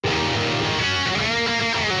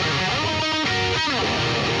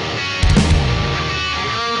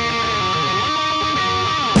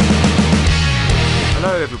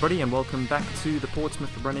Hello everybody and welcome back to the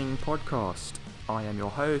Portsmouth Running Podcast. I am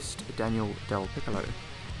your host, Daniel Del Piccolo,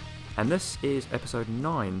 and this is episode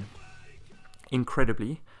 9.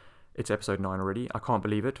 Incredibly, it's episode 9 already. I can't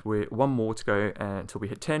believe it. We're one more to go until we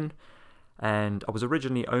hit 10, and I was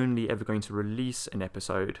originally only ever going to release an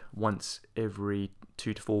episode once every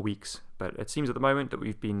 2 to 4 weeks, but it seems at the moment that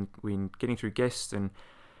we've been getting through guests, and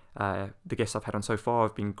the guests I've had on so far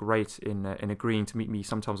have been great in agreeing to meet me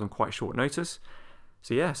sometimes on quite short notice.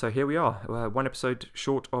 So here we are, one episode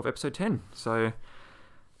short of episode 10. So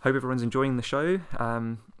hope everyone's enjoying the show.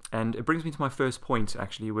 And it brings me to my first point,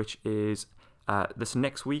 actually, which is this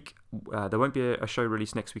next week. There won't be a show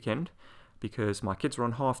released next weekend because my kids are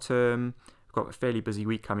on half term. I've got a fairly busy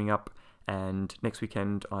week coming up. And next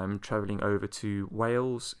weekend, I'm travelling over to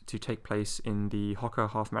Wales to take place in the Hocker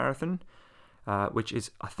Half Marathon, which is,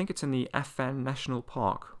 I think it's in the Afan National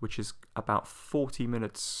Park, which is about 40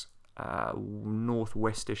 minutes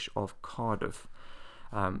northwestish of Cardiff.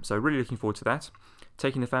 So really looking forward to that.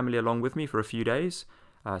 Taking the family along with me for a few days.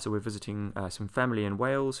 So we're visiting some family in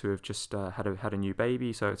Wales who have just had a new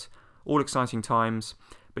baby. So it's all exciting times.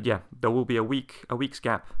 But yeah, there will be a week's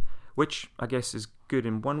gap, which I guess is good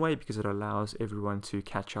in one way because it allows everyone to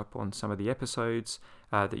catch up on some of the episodes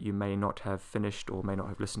that you may not have finished or may not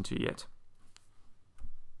have listened to yet.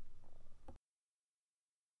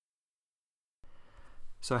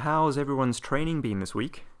 So how's everyone's training been this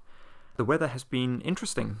week? The weather has been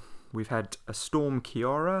interesting. We've had a Storm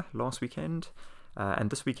Ciara last weekend,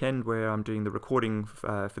 and this weekend where I'm doing the recording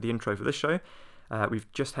for the intro for this show, we've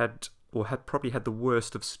just had the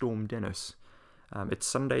worst of Storm Dennis. It's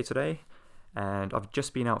Sunday today, and I've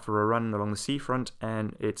just been out for a run along the seafront,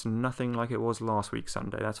 and it's nothing like it was last week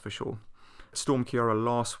Sunday, that's for sure. Storm Ciara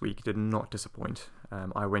last week did not disappoint.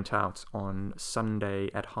 I went out on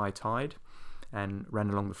Sunday at high tide and ran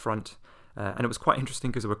along the front, and it was quite interesting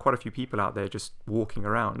because there were quite a few people out there just walking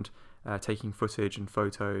around, taking footage and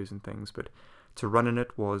photos and things, but to run in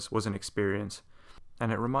it was an experience.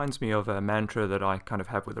 And it reminds me of a mantra that I kind of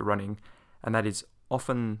have with the running, and that is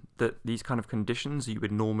often that these kind of conditions you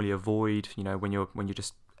would normally avoid, when you're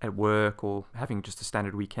just at work or having just a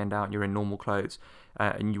standard weekend out and you're in normal clothes,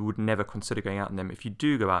 and you would never consider going out in them. If you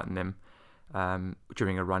do go out in them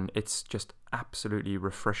during a run, it's just absolutely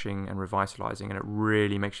refreshing and revitalizing, and it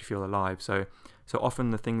really makes you feel alive. So often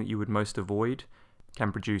the thing that you would most avoid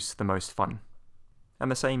can produce the most fun.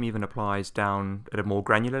 And the same even applies down at a more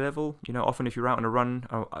granular level. Often if you're out on a run,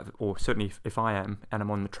 or certainly if I am, and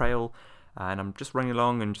I'm on the trail, and I'm just running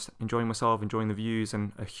along and just enjoying myself, enjoying the views,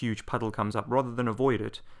 and a huge puddle comes up, rather than avoid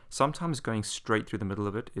it, sometimes going straight through the middle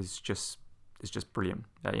of it is just brilliant.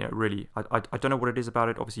 Really, I don't know what it is about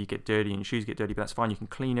it. Obviously, you get dirty and your shoes get dirty, but that's fine. You can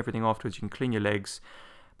clean everything afterwards. You can clean your legs,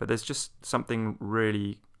 but there's just something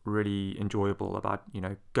really, really enjoyable about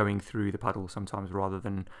going through the puddle sometimes rather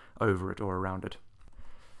than over it or around it.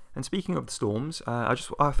 And speaking of the storms, I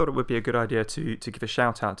thought it would be a good idea to give a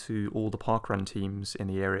shout out to all the parkrun teams in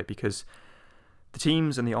the area, because the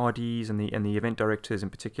teams and the RDs and the event directors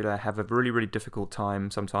in particular have a really, really difficult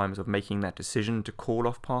time sometimes of making that decision to call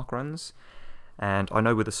off parkruns. And I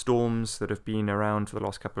know with the storms that have been around for the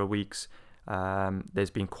last couple of weeks, there's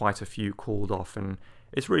been quite a few called off, and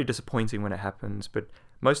it's really disappointing when it happens. But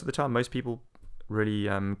most of the time, most people really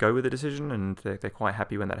go with the decision, and they're quite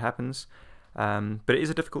happy when that happens. But it is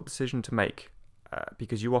a difficult decision to make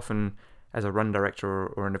because you often, as a run director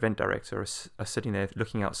or an event director, are sitting there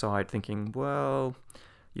looking outside, thinking, well,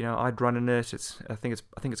 I'd run in it. I think it's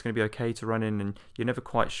going to be okay to run in, and you're never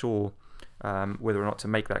quite sure whether or not to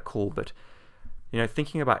make that call. But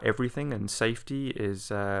thinking about everything and safety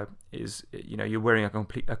is you're wearing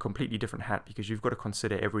a completely different hat because you've got to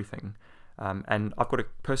consider everything. And I've got a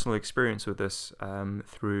personal experience with this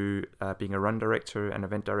through being a run director and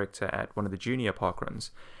event director at one of the junior parkruns.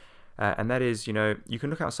 And that is, you can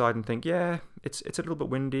look outside and think, yeah, it's a little bit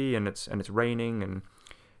windy and it's raining, and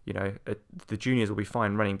the juniors will be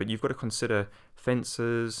fine running, but you've got to consider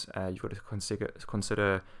fences, you've got to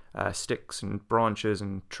consider sticks and branches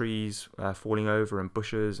and trees falling over, and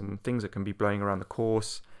bushes and things that can be blowing around the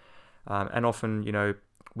course. And often,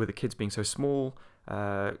 with the kids being so small,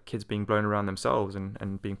 kids being blown around themselves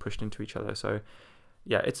and being pushed into each other. So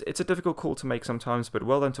yeah, it's a difficult call to make sometimes, but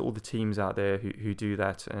well done to all the teams out there who do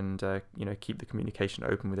that, and keep the communication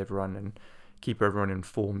open with everyone and keep everyone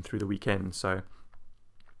informed through the weekend. So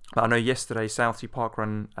I know yesterday Southsea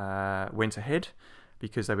Parkrun went ahead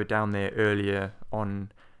because they were down there earlier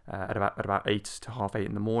on at about 8 to half 8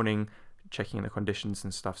 in the morning, checking the conditions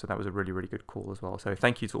and stuff. So that was a really, really good call as well. So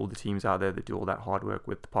thank you to all the teams out there that do all that hard work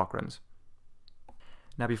with the parkruns.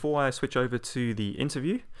 Now, before I switch over to the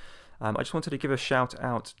interview, I just wanted to give a shout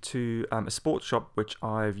out to a sports shop which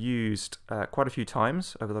I've used quite a few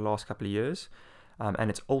times over the last couple of years, and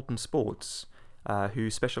it's Alton Sports, who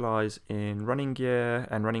specialise in running gear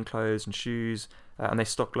and running clothes and shoes, and they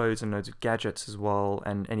stock loads and loads of gadgets as well,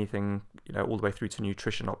 and anything, all the way through to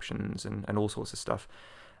nutrition options and all sorts of stuff.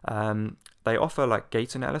 They offer like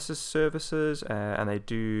gait analysis services, and they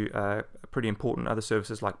do pretty important other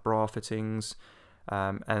services like bra fittings,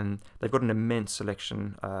 and they've got an immense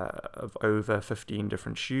selection of over 15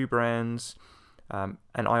 different shoe brands.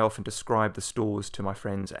 And I often describe the stores to my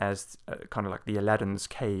friends as kind of like the Aladdin's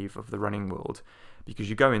cave of the running world, because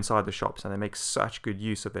you go inside the shops and they make such good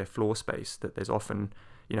use of their floor space that there's often,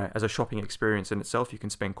 as a shopping experience in itself, you can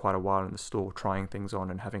spend quite a while in the store trying things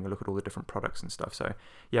on and having a look at all the different products and stuff. So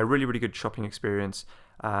yeah, really, really good shopping experience.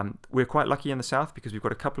 We're quite lucky in the south because we've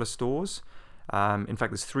got a couple of stores. In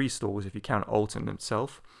fact, there's 3 stores if you count Alton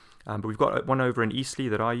itself. But we've got one over in Eastleigh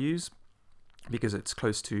that I use because it's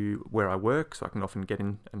close to where I work, so I can often get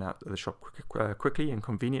in and out of the shop quickly and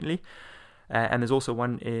conveniently. And there's also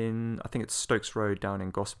one in, I think it's Stokes Road down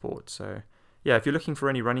in Gosport. So yeah, if you're looking for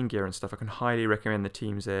any running gear and stuff, I can highly recommend the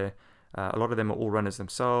teams there. A lot of them are all runners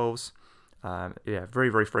themselves. Yeah, very,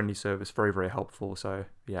 very friendly service, very, very helpful. So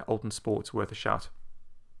yeah, Alton Sports, worth a shout.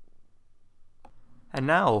 And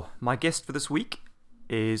now, my guest for this week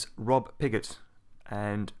is Rob Piggott.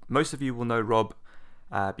 And most of you will know Rob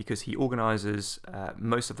because he organises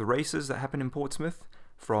most of the races that happen in Portsmouth,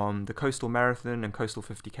 from the Coastal Marathon and Coastal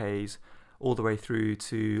 50Ks, all the way through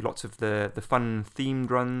to lots of the fun themed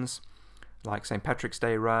runs, like St. Patrick's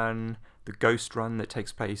Day run, the Ghost run that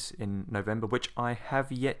takes place in November, which I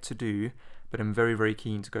have yet to do, but I'm very, very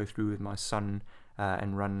keen to go through with my son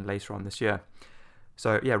and run later on this year.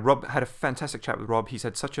 So yeah, Rob had a fantastic chat with Rob. He's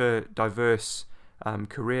had such a diverse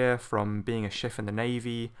career, from being a chef in the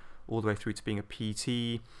Navy all the way through to being a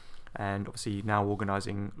PT, and obviously now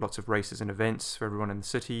organising lots of races and events for everyone in the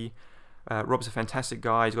city. Rob's a fantastic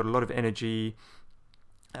guy. He's got a lot of energy.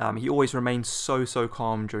 He always remains so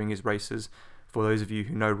calm during his races. For those of you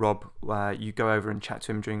who know Rob, you go over and chat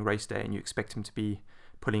to him during race day and you expect him to be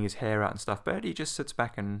pulling his hair out and stuff, but he just sits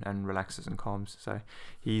back and relaxes and calms. So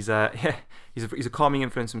he's a calming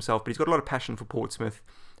influence himself, but he's got a lot of passion for Portsmouth.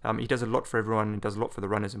 He does a lot for everyone. He does a lot for the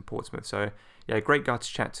runners in Portsmouth. So yeah, great guy to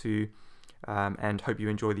chat to, and hope you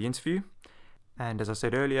enjoy the interview. And as I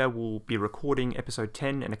said earlier, we'll be recording episode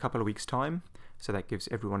 10 in a couple of weeks' time, so that gives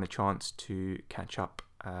everyone a chance to catch up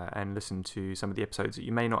and listen to some of the episodes that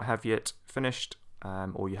you may not have yet finished,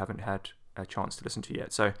 or you haven't had a chance to listen to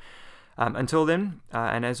yet. So until then,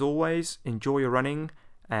 and as always, enjoy your running,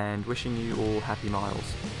 and wishing you all happy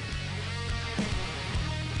miles.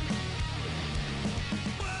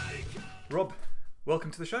 Rob, welcome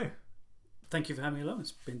to the show. Thank you for having me along.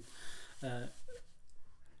 It's been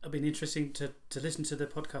interesting to listen to the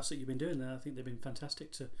podcasts that you've been doing there. I think they've been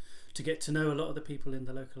fantastic to get to know a lot of the people in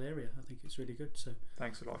the local area. I think it's really good. So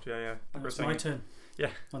thanks a lot. Yeah. It's my turn.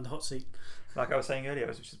 Yeah, on the hot seat. Like I was saying earlier,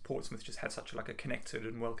 Portsmouth just had such a connected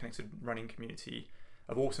and well-connected running community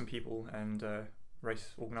of awesome people and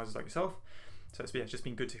race organisers like yourself. So it's just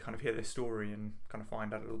been good to kind of hear their story and kind of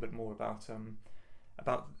find out a little bit more about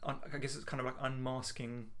I guess it's kind of like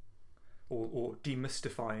unmasking or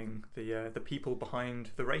demystifying the people behind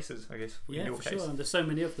the races, I guess. Yeah, in your for case. sure. And there's so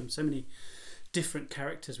many of them, so many different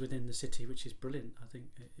characters within the city, which is brilliant. I think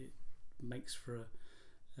it makes for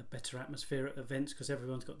a better atmosphere at events, because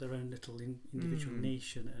everyone's got their own little individual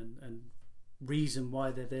niche and reason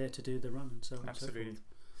why they're there to do the run and so on. Absolutely. And so forth.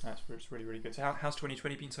 That's really, really good. So how's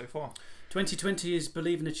 2020 been so far? 2020 is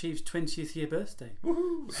Believe and Achieve's 20th year birthday.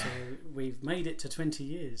 Woohoo! So we've made it to 20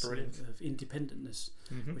 years of independentness,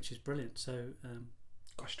 which is brilliant. So,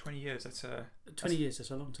 gosh, 20 years, that's 20 years, that's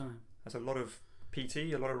a long time. That's a lot of PT,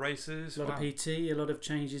 a lot of races. A lot of PT, a lot of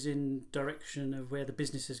changes in direction of where the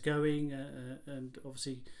business is going, and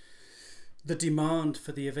obviously the demand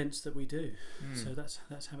for the events that we do. So that's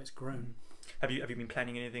how it's grown. Have you been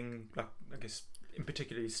planning anything, like, I guess, in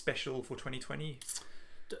particularly special for 2020?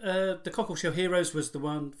 The Cockleshell Heroes was the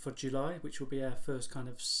one for July, which will be our first kind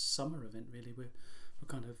of summer event. Really, we're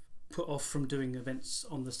kind of put off from doing events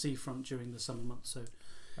on the seafront during the summer months, so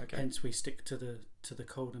hence we stick to the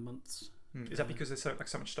colder months. Is that because there's so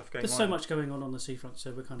much stuff going on? There's so much going on the seafront,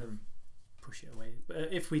 so we're kind of push it away. But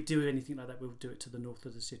if we do anything like that, we'll do it to the north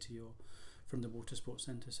of the city or from the Water Sports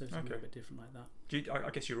Centre, so it's a little bit different like that. I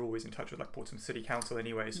guess you're always in touch with like Portsmouth City Council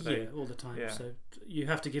anyway, so all the time. Yeah. So you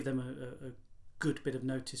have to give them a good bit of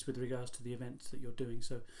notice with regards to the events that you're doing.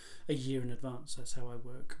 So a year in advance. That's how I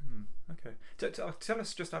work. Okay. Tell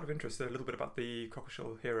us, just out of interest, a little bit about the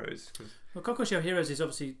Cockleshell Heroes. Well, Cockleshell Heroes is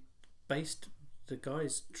obviously based the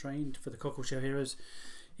guys trained for the Cockleshell Heroes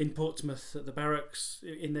in Portsmouth at the barracks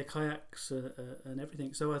in their kayaks and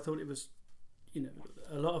everything. So I thought it was,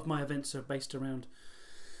 a lot of my events are based around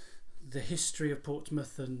the history of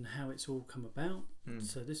Portsmouth and how it's all come about.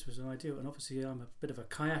 So this was an ideal, and obviously I'm a bit of a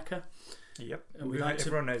kayaker. Yep, and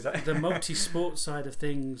everyone knows that. The multi-sport side of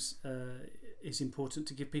things is important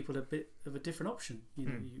to give people a bit of a different option.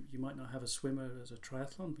 You might not have a swimmer as a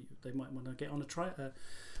triathlon, but they might want to get on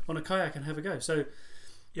a kayak and have a go. So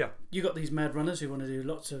yeah, you got these mad runners who want to do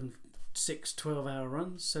lots of 6-12 hour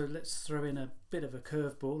runs. So let's throw in a bit of a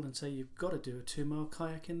curveball and say you've got to do a 2-mile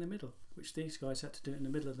kayak in the middle, which these guys had to do in the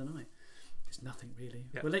middle of the night. It's nothing really.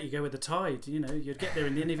 Yep. We'll let you go with the tide. You'd get there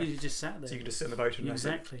in the end if you just sat there. So you could just sit in the boat and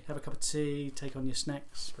exactly have a cup of tea, take on your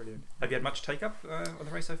snacks. Brilliant. Have you had much take up on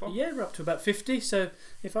the race so far? Yeah, we're up to about 50. So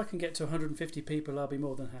if I can get to 150 people, I'll be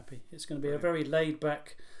more than happy. It's going to be a very laid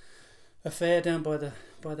back affair down by the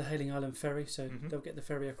Hayling Island ferry. So they'll get the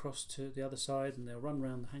ferry across to the other side, and they'll run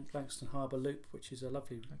around the Langston Harbour Loop, which is a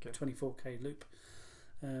lovely 24k loop.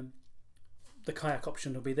 The kayak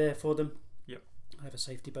option will be there for them. Yep. I have a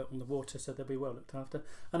safety boat on the water, so they'll be well looked after.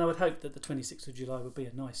 And I would hope that the 26th of July would be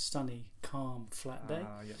a nice, sunny, calm, flat day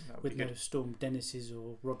with no Storm Dennis's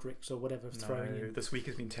or Rodericks or whatever throwing in. This week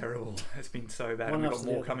has been terrible. It's been so bad. And we've got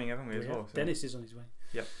more coming, haven't we, as well? So. Dennis is on his way.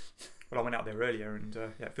 Yep. Well, I went out there earlier, and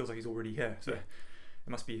it feels like he's already here. So it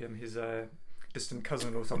must be him, his distant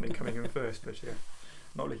cousin or something coming in first. But yeah,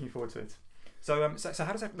 not looking forward to it. So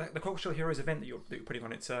how does the Cockleshell Heroes event that you're putting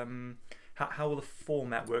on? It's how will the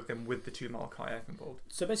format work then with the 2-mile kayak involved?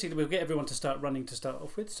 So basically we'll get everyone to start running to start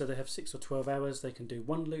off with. So they have 6 or 12 hours. They can do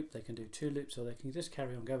 1 loop, they can do 2 loops, or they can just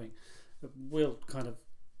carry on going. We'll kind of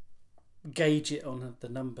gauge it on the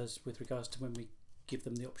numbers with regards to when we give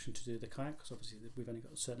them the option to do the kayak, because obviously we've only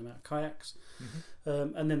got a certain amount of kayaks.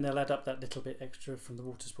 And then they'll add up that little bit extra from the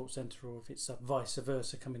Water Sports Centre, or if it's vice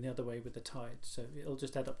versa coming the other way with the tide. So it'll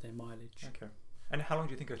just add up their mileage. Okay. And how long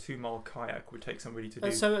do you think a 2-mile kayak would take somebody to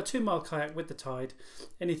do? So a 2-mile kayak with the tide,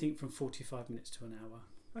 anything from 45 minutes to an hour.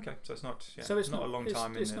 Okay, so it's not. Yeah, so it's not a long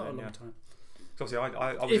time. It's not a long time. Obviously,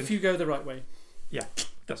 I was if you go the right way. Yeah,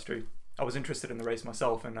 that's true. I was interested in the race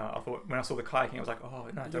myself, and I thought when I saw the kayaking, I was like, oh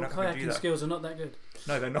no, I don't know if I can do that. Your kayaking skills are not that good.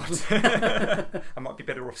 No, they're not. I might be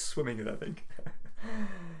better off swimming, I think.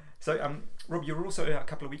 So, Rob, you were also a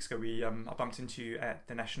couple of weeks ago. I bumped into you at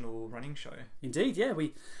the National Running Show. Indeed, yeah.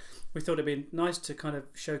 We thought it'd be nice to kind of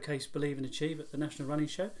showcase Believe and Achieve at the National Running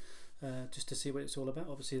Show, just to see what it's all about.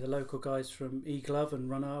 Obviously, the local guys from eGlove and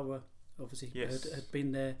Run Our had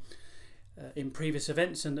been there in previous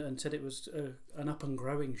events and said it was an up and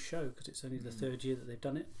growing show, because it's only the 3rd year that they've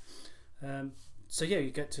done it. So yeah,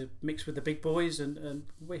 you get to mix with the big boys, and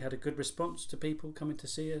we had a good response to people coming to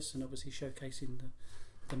see us, and obviously showcasing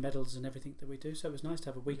the medals and everything that we do. So it was nice to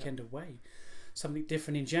have a weekend away. Something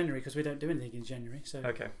different in January, because we don't do anything in January, so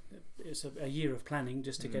it's a year of planning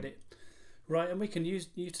just to get it right, and we can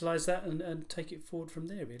utilise that and take it forward from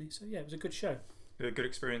there, really. So yeah, it was a good show. A good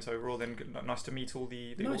experience overall. Then nice to meet all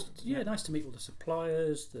the nice to meet all the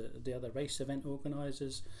suppliers, the other race event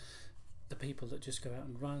organisers, the people that just go out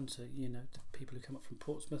and run. So the people who come up from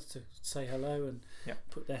Portsmouth to say hello and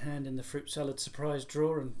put their hand in the fruit salad surprise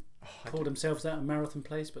drawer and call themselves out a marathon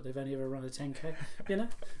place, but they've only ever run a 10k.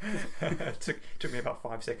 Took me about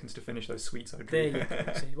 5 seconds to finish those sweets I drew. There you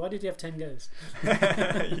go. See, why did you have 10 goes?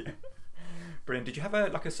 Brilliant. Did you have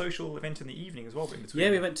a social event in the evening as well in between?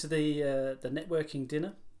 Yeah, we went to the networking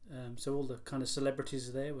dinner. So all the kind of celebrities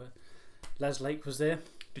are there. Laz Lake was there.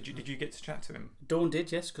 Did you get to chat to him? Dawn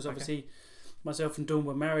did, yes, because obviously myself and Dawn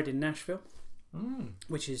were married in Nashville,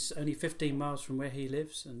 which is only 15 miles from where he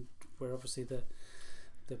lives, and where obviously the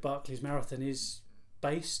Barclays Marathon is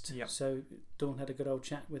based. Yep. So Dawn had a good old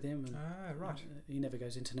chat with him, and he never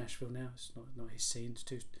goes into Nashville now. It's not his scene. It's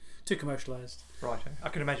too commercialised. Right. I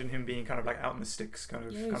can imagine him being kind of like out in the sticks kind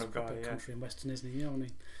of guy. Yeah, country and western, isn't he? You know what I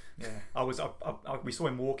mean? Yeah. We saw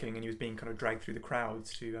him walking, and he was being kind of dragged through the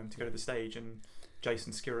crowds to go to the stage, and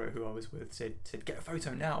Jason Skirrow, who I was with, said get a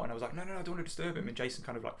photo now, and I was like no, I don't want to disturb him, and Jason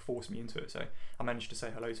kind of like forced me into it, so I managed to say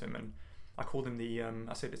hello to him, and I called him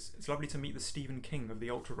I said it's lovely to meet the Stephen King of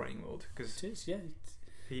the ultra running world, because it is, yeah.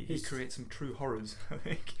 He creates some true horrors, I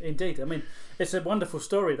think. Indeed. I mean, it's a wonderful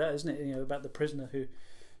story, that, isn't it? About the prisoner who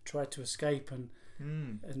tried to escape and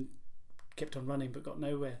kept on running but got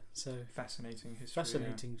nowhere. So fascinating history.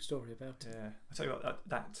 Fascinating story about it. Yeah, I tell you what,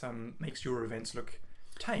 that makes your events look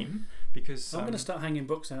tame, because I'm going to start hanging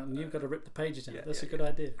books out, and you've got to rip the pages out. That's a good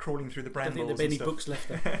idea. Crawling through the brambles. I don't think there'll be any books left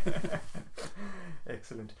there.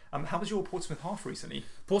 Excellent. How was your Portsmouth half recently?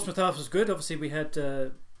 Portsmouth half was good. Obviously, we had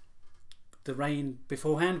the rain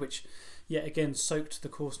beforehand, which yet again soaked the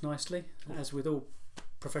course nicely. As with all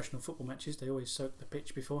professional football matches, they always soak the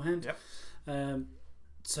pitch beforehand. Yep.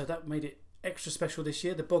 So that made it extra special this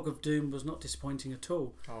year. The Bog of Doom was not disappointing at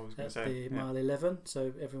all at the mile 11,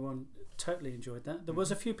 so everyone totally enjoyed that. There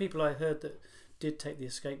was a few people I heard that did take the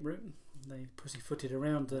escape route. They pussyfooted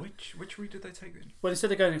around the... Which route did they take then? Well,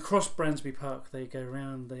 instead of going across Bransby Park, they go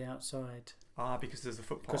around the outside. Because there's a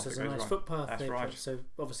footpath. Because there's a nice footpath. That's right. So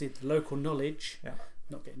obviously the local knowledge,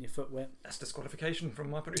 not getting your foot wet. That's disqualification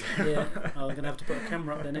from my point of view. Yeah, I'm going to have to put a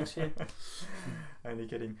camera up there next year. Only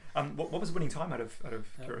kidding. What was the winning time out of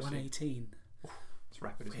curiosity? 1:18. It's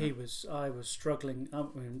rapid, isn't it? I was struggling.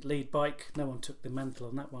 Lead bike, no one took the mantle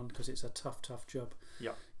on that one because it's a tough job.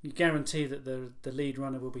 Yeah. You guarantee that the lead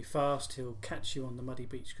runner will be fast. He'll catch you on the muddy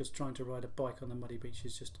beach because trying to ride a bike on the muddy beach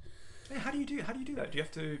is just... Hey, how do you do that? Do you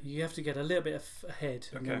have to... You have to get a little bit ahead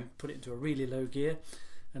and then put it into a really low gear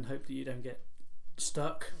and hope that you don't get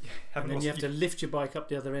stuck. And then you have to lift your bike up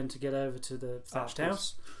the other end to get over to the thatched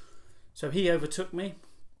house. So he overtook me.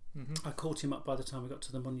 Mm-hmm. I caught him up by the time we got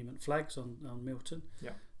to the Monument Flags on Milton.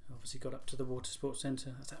 Yeah. Obviously got up to the Water Sports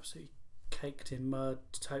Centre. I was absolutely caked in mud,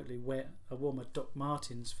 totally wet. I wore my Doc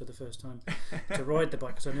Martens for the first time to ride the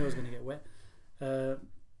bike because I knew I was going to get wet.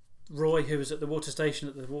 Roy, who was at the water station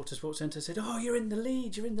at the Water Sports Centre, said, "Oh, you're in the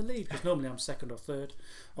lead, because normally I'm second or third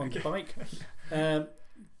on the bike."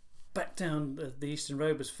 Back down the Eastern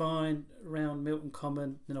Road was fine, around Milton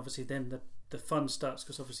Common, and obviously then the fun starts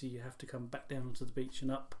because obviously you have to come back down onto the beach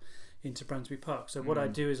and up into Bransby Park. So what I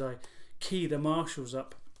do is I key the marshals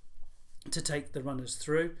up to take the runners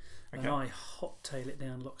through, and I hot tail it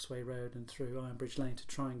down Loxway Road and through Ironbridge Lane to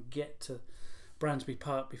try and get to Bransby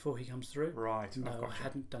Park before he comes through. Right. No, I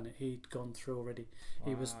hadn't done it. He'd gone through already. Wow.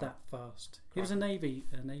 He was that fast. He was a Navy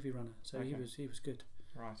runner, so he was good.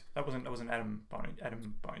 Right. That wasn't Adam by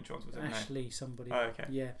any chance, was it? Ashley, somebody. Oh, okay.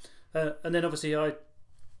 Yeah. And then obviously I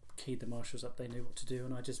keyed the marshals up. They knew what to do,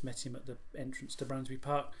 and I just met him at the entrance to Bransby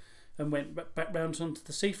Park and went back round onto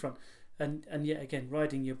the seafront. And yet again,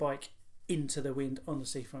 riding your bike into the wind on the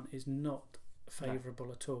seafront is not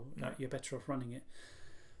favourable at all. No. You're better off running it.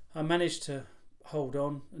 I managed to hold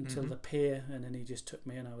on until the pier, and then he just took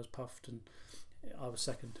me, and I was puffed, and I was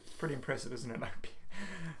second. It's pretty impressive, isn't it?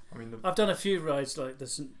 I mean, I've done a few rides like the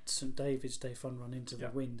St David's Day Fun Run into the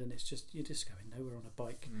wind, and it's just you're just going nowhere on a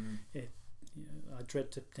bike. I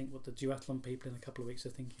dread to think what the duathlon people in a couple of weeks are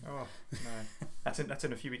thinking. Oh no, that's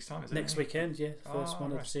in a few weeks' time, is it? Next weekend, first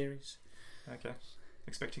one of the series. Okay,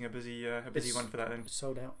 expecting a busy one for that then.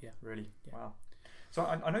 Sold out, yeah. Really, yeah. Wow. So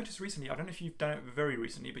I noticed recently, I don't know if you've done it very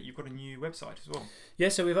recently, but you've got a new website as well. Yeah,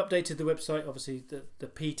 so we've updated the website. Obviously, the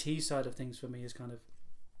PT side of things for me is kind of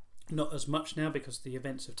not as much now because the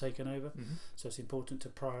events have taken over. Mm-hmm. So it's important to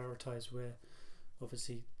prioritise where,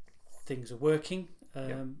 obviously, things are working.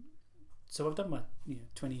 So I've done my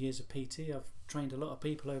 20 years of PT. I've trained a lot of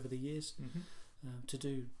people over the years to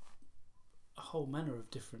do a whole manner of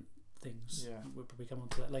different things. Yeah. We'll probably come on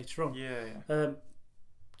to that later on. Yeah.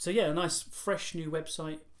 So a nice fresh new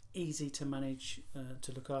website, easy to manage,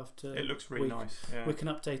 to look after. It looks really nice. Yeah. We can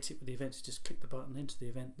update it with the events. Just click the button into the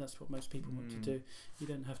event. That's what most people want to do. You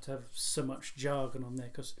don't have to have so much jargon on there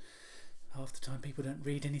because half the time people don't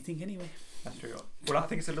read anything anyway. That's true. Well, I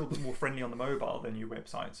think it's a little bit more friendly on the mobile than your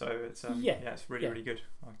website, so it's it's really really good.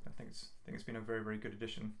 I think it's been a very very good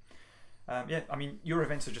addition. I mean your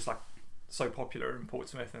events are just like so popular in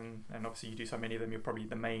Portsmouth, and obviously you do so many of them. You're probably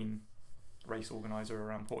the main race organizer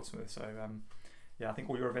around Portsmouth, so I think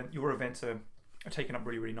all your events are taken up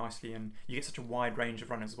really really nicely, and you get such a wide range of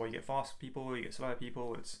runners as well. You get fast people, you get slower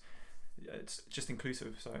people. It's just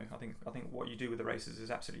inclusive. So I think what you do with the races is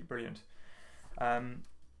absolutely brilliant. And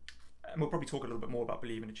we'll probably talk a little bit more about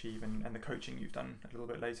Believe and Achieve and the coaching you've done a little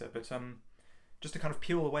bit later, but just to kind of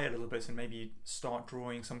peel away a little bit and maybe start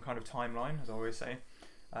drawing some kind of timeline, as I always say,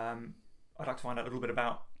 I'd like to find out a little bit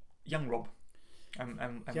about young Rob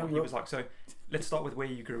and what he was like. So let's start with where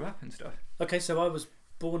you grew up and stuff. Okay, so I was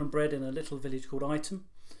born and bred in a little village called Ightham,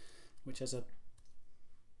 which has a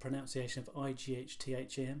pronunciation of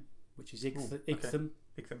Ightham, which is Ightham.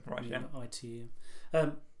 Ightham, right, yeah.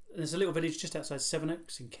 ITM. There's a little village just outside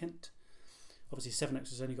Sevenoaks in Kent. Obviously, Sevenoaks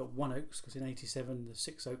has only got one oaks because in '87 the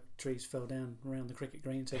 6 oak trees fell down around the cricket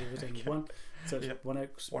green, so there was only one. So it's one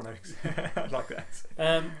oaks. One oaks. I like that.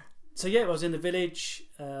 I was in the village.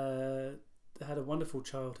 Had a wonderful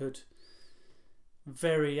childhood.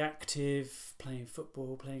 Very active, playing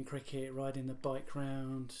football, playing cricket, riding the bike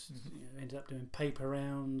round. Ended up doing paper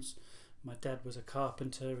rounds. My dad was a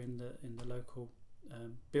carpenter in the local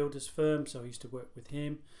builders firm, so I used to work with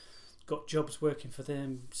him. got jobs working for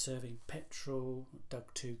them, serving petrol, dug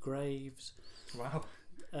 2 graves. Wow.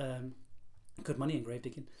 Good money in grave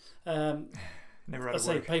digging. Never had I to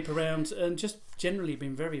say work. paper rounds, and just generally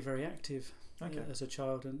been very, very active Okay. as a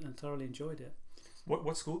child, and thoroughly enjoyed it.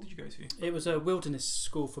 What school did you go to? It was a wilderness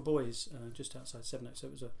school for boys, just outside Sevenoaks, so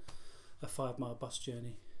it was a 5-mile bus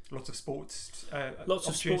journey. Lots of sports. Lots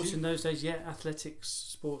of sports opportunities? in those days, yeah. Athletics,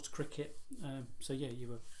 sports, cricket. So yeah, you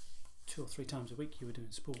were 2 or 3 times a week you were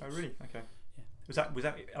doing sports. Oh, really? Okay. Yeah. Was that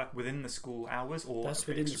like within the school hours or That's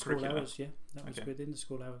within the school extracurricular? hours, yeah. That was Okay. within the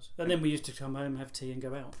school hours. And then we used to come home, have tea, and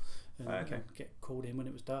go out, and, Okay. and get called in when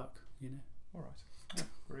it was dark. You know. All right. Yeah,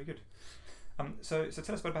 very good. So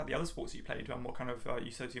tell us a bit about the other sports that you played. What kind of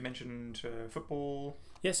you mentioned football.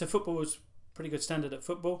 Yeah, so football was pretty good standard at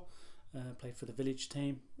football. Played for the village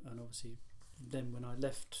team, and obviously then when I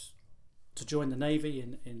left to join the Navy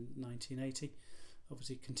in 1980,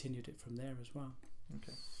 obviously continued it from there as well.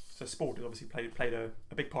 Okay. So sport has obviously played a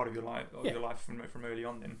big part of your life from early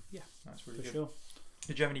on. Then. Yeah, that's really for good. sure.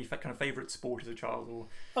 Did you have any kind of favourite sport as a child? Or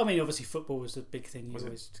I mean, obviously football was the big thing. You Was it?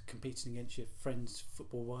 always competing against your friends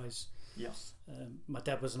football-wise. yes. My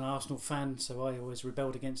dad was an Arsenal fan, so I always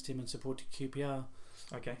rebelled against him and supported QPR,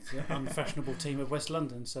 Okay. the unfashionable team of West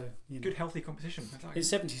London. So you know. Good healthy competition. I like In it.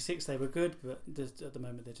 '76 they were good, but at the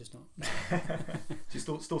moment they're just not. So you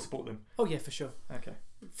still support them. Oh yeah, for sure. Okay.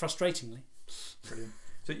 Frustratingly. Brilliant.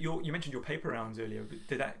 So you mentioned your paper rounds earlier.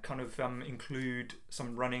 Did that kind of include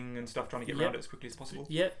some running and stuff, trying to get Yep. around it as quickly as possible?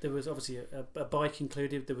 Yeah, there was obviously a bike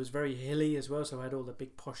included. There was very hilly as well, so I had all the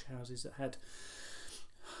big posh houses that had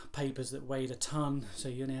papers that weighed a ton. So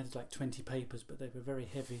you only had like 20 papers, but they were very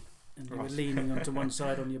heavy, and you were Right. leaning onto one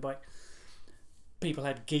side on your bike. People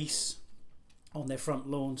had geese on their front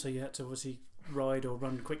lawn, so you had to obviously ride or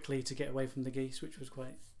run quickly to get away from the geese, which was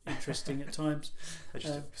quite interesting at times.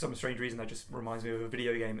 For some strange reason, that just reminds me of a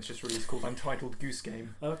video game that's just released called Untitled Goose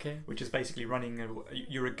Game, Okay. which is basically running.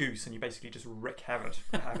 You're a goose and you basically just wreak havoc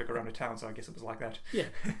around a town. So I guess it was like that. Yeah.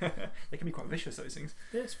 They can be quite vicious, those things.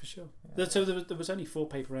 Yes, for sure. Yeah. So there was only 4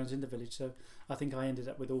 paper rounds in the village, so I think I ended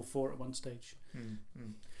up with all 4 at one stage.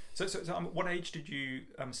 So what age did you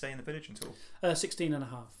stay in the village until? 16 and a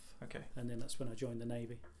half. Okay. And then that's when I joined the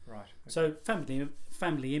Navy. Right. Okay. So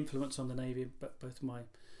family influence on the Navy, but both my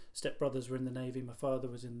stepbrothers were in the Navy. My father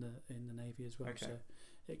was in the Navy as well. Okay. So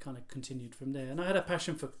it kind of continued from there. And I had a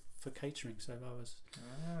passion for catering, so I was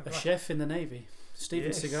a right. chef in the Navy. Steven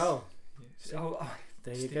Yes. Seagal. Yes. Oh,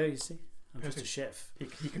 There you go. You see, I'm just a Perfect. chef.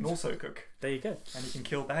 he can also cook. There you go. And he can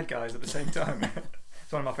kill bad guys at the same time.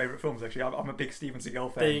 It's one of my favourite films, actually. I'm a big Steven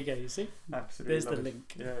Seagal fan. There you go. You see, Absolutely. there's love the it.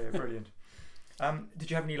 link. Yeah, brilliant. Did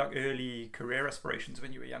you have any like early career aspirations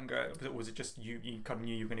when you were younger? Or was it just you kind of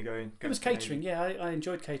knew you were going to go in? It was catering. Yeah, I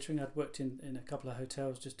enjoyed catering. I'd worked in a couple of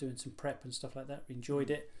hotels just doing some prep and stuff like that. We enjoyed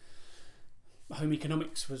it. Home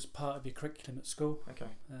economics was part of your curriculum at school. Okay.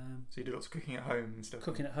 So you did lots of cooking at home and stuff.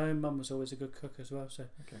 Cooking at home, Mum was always a good cook as well, so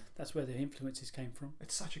Okay. that's where the influences came from.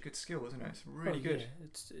 It's such a good skill, isn't it? It's really Oh, good.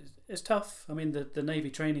 Yeah, it's tough. I mean, the Navy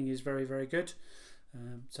training is very, very good.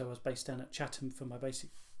 So I was based down at Chatham for my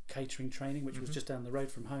basic catering training, which was Mhm. just down the road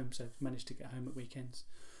from home, so managed to get home at weekends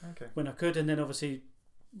Okay. when I could. And then obviously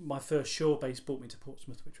my first shore base brought me to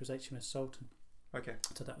Portsmouth, which was HMS Sultan. Okay.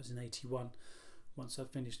 So that was in 81 once I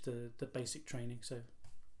finished the basic training. So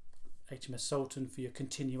HMS Sultan for your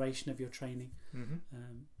continuation of your training, Mm-hmm.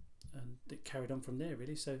 and it carried on from there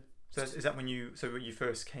really. So So is that when you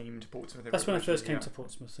first came to Portsmouth? that's when I first came originally? to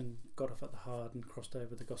Portsmouth and got off at the Hard and crossed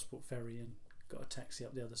over the Gosport ferry and got a taxi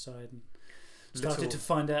up the other side and started to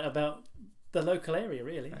find out about the local area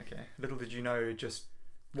really. Okay. Little did you know just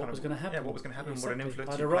What was going to happen. Yeah, what was going to happen, what an Exactly.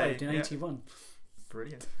 influence I'd you arrived played. in Yeah. 81.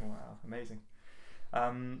 Brilliant. Wow, amazing.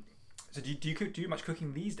 So do you do much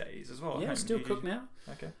cooking these days as well? at Yeah, home? still Do you- cook now.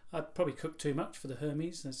 Okay. I probably cooked too much for the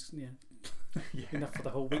Hermes. That's Yeah. enough for the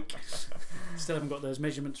whole week. Still haven't got those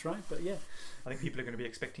measurements right, but yeah, I think people are going to be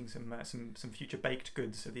expecting some future baked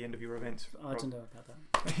goods at the end of your event. I don't know about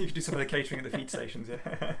that. You could do some of the catering at the feed stations.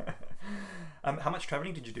 Yeah. How much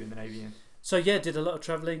travelling did you do in the Navy? So yeah, did a lot of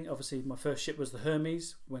travelling. Obviously, my first ship was the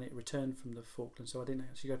Hermes when it returned from the Falklands. So I didn't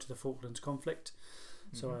actually go to the Falklands conflict.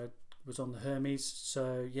 So Mhm. I was on the Hermes.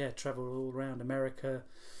 So yeah, travelled all around America,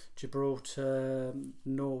 Gibraltar,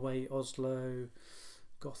 Norway, Oslo,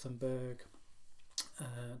 Gothenburg,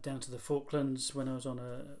 down to the Falklands when I was on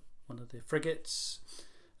one of the frigates.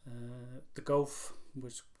 The Gulf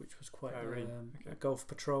which was quite really? a Gulf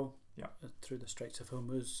patrol. Yeah. Through the Straits of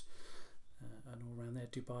Hormuz. And all around there,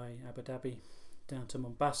 Dubai, Abu Dhabi, down to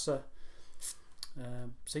Mombasa.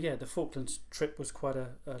 So yeah, the Falklands trip was quite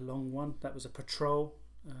a long one. That was a patrol,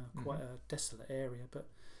 quite a desolate area, but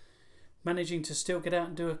managing to still get out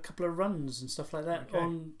and do a couple of runs and stuff like that Okay.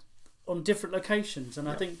 on different locations. And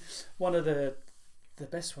I Yep. think one of the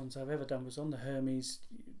best ones I've ever done was on the Hermes.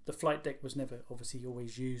 The flight deck was never obviously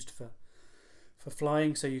always used for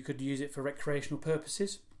flying, so you could use it for recreational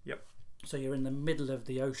purposes. Yep. So you're in the middle of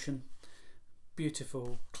the ocean,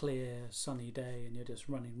 beautiful, clear, sunny day, and you're just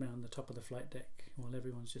running around the top of the flight deck while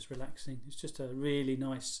everyone's just relaxing. It's just a really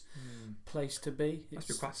nice place to be. Must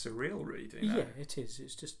be quite surreal, really, doing Yeah, that. it is.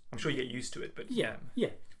 It's just I'm sure you get used to it, but yeah.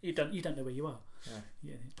 You don't know where you are.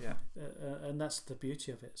 Yeah. And that's the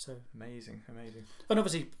beauty of it. So Amazing. and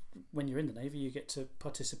obviously when you're in the Navy, you get to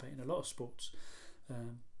participate in a lot of sports.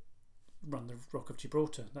 Run the Rock of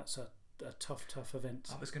Gibraltar. That's a tough event.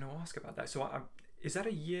 I was going to ask about that. So, is that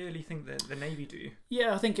a yearly thing that the Navy do?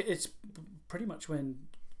 Yeah, I think it's pretty much when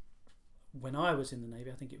I was in the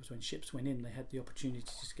Navy. I think it was when ships went in, they had the opportunity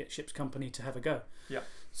to get ship's company to have a go. Yeah.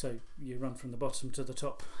 So you run from the bottom to the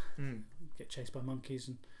top, Mm. get chased by monkeys,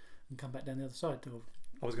 and come back down the other side. Or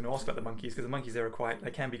I was going to ask about the monkeys because the monkeys there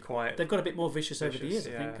they can be quite. they've got a bit more vicious over the years.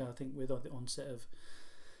 Yeah. I think with the onset of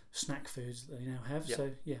snack foods that they now have. Yeah.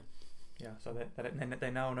 So yeah. Yeah, so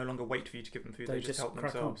they now no longer wait for you to give them food; They they just help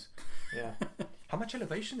crack themselves. Yeah. How much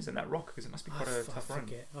elevation is in that rock? Because it must be quite a tough run.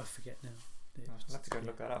 I forget now. I'll have to go and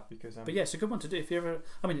look that up because. But yeah, it's a good one to do if you ever.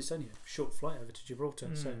 I mean, it's only a short flight over to Gibraltar,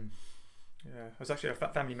 so yeah, I was actually a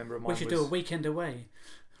family member of mine. we should do a weekend away.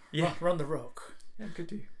 Yeah, Run the rock. yeah, could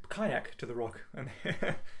do kayak to the rock, and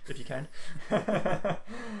if you can.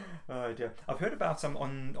 Oh dear, I've heard about some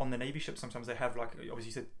on the Navy ships. Sometimes they have obviously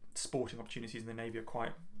you said sporting opportunities in the Navy are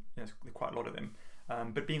quite quite a lot of them.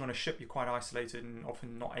 But being on a ship, you're quite isolated and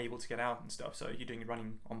often not able to get out and stuff. So you're doing your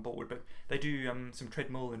running on board. But they do some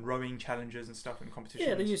treadmill and rowing challenges and stuff and competitions.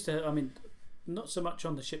 Yeah, they used to. I mean, not so much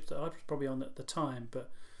on the ships that I was probably on at the time, but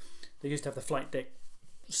they used to have the flight deck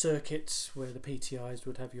circuits where the PTIs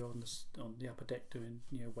would have you on the upper deck doing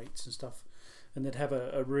weights and stuff, and they'd have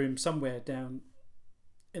a room somewhere down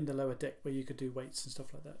in the lower deck where you could do weights and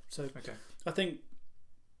stuff like that. So Okay. I think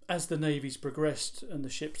as the Navy's progressed and the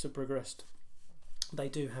ships have progressed, they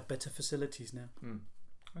do have better facilities now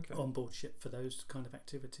Okay. on board ship for those kind of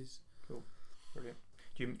activities. Brilliant.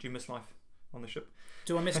 Do you miss life on the ship?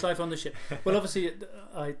 Do I miss life on the ship? Well, obviously,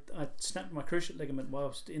 I snapped my cruciate ligament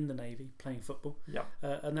whilst in the Navy playing football. Yeah.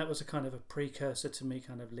 And that was a kind of a precursor to me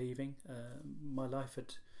kind of leaving. My life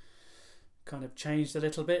had kind of changed a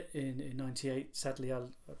little bit in 98. Sadly, I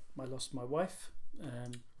lost my wife,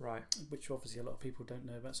 Right. which obviously a lot of people don't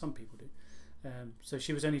know about. Some people do. So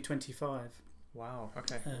she was only 25. Wow.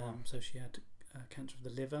 Okay. Wow. So she had cancer of the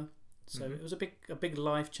liver. So Mhm. it was a big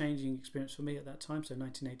life changing experience for me at that time. So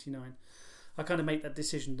 1989, I kind of made that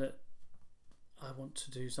decision that I want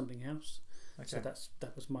to do something else. Okay. So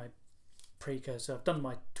that was my precursor. I've done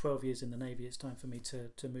my 12 years in the Navy. It's time for me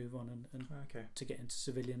to move on and Okay. to get into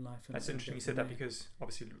civilian life. That's interesting. You said that because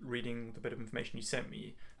obviously reading the bit of information you sent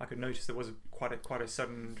me, I could notice there was quite a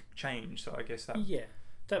sudden change. So I guess that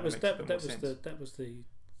that was makes a bit more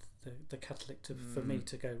the catalyst for me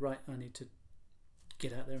to go right. I need to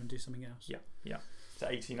get out there and do something else. Yeah. So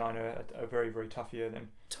 89 a very very tough year then.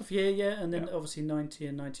 Tough year, yeah, and then Yeah. obviously 90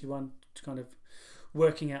 and 91 kind of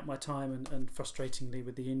working out my time and frustratingly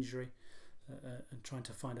with the injury and trying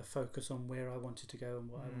to find a focus on where I wanted to go and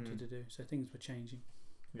what I wanted to do. So things were changing.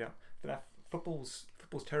 Yeah. But that football's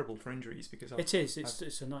terrible for injuries because It is.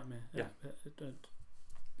 It's a nightmare. Yeah.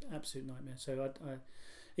 Absolute nightmare. So I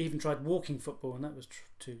even tried walking football, and that was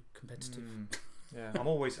too competitive. Yeah,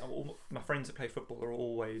 my friends that play football are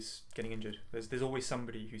always getting injured. There's always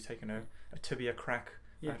somebody who's taken a tibia crack.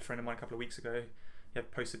 Yeah. I had a friend of mine a couple of weeks ago. He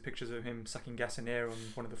had posted pictures of him sucking gas and air on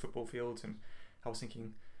one of the football fields, and I was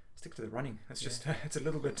thinking, stick to the running. It's just it's a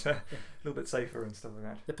little bit safer and stuff like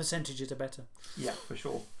that. The percentages are better. Yeah, for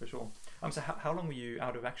sure. So how long were you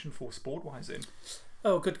out of action for sport wise then?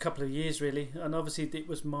 Oh, a good couple of years really, and obviously it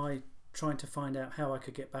was my trying to find out how I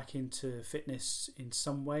could get back into fitness in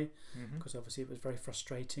some way, because obviously it was very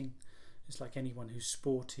frustrating. It's like anyone who's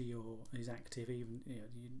sporty or is active, even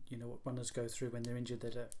you know what runners go through when they're injured.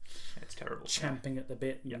 They're It's terrible. champing at the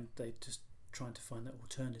bit, and Yeah. they just trying to find that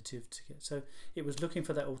alternative to get. So it was looking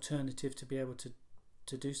for that alternative to be able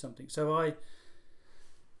to do something. So I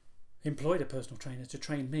employed a personal trainer to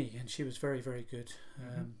train me, and she was very very good.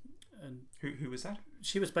 And Who was that?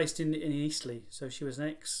 she was based in Eastleigh, so she was an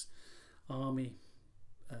ex-army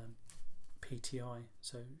PTI,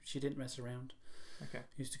 so she didn't mess around. Okay.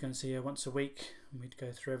 Used to go and see her once a week, and we'd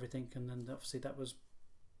go through everything. And then obviously that was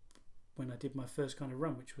when I did my first kind of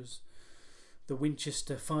run, which was the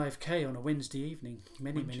Winchester 5K on a Wednesday evening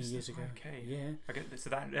many years ago. 5K. Yeah. Okay, so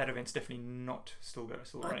that event's definitely not still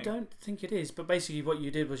running. I don't think it is, but basically what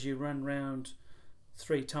you did was you ran round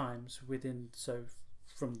 3 times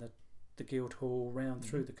from the Guildhall round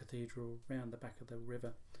through the cathedral, round the back of the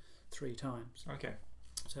river 3 times. Okay.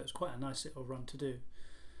 So it's quite a nice little run to do.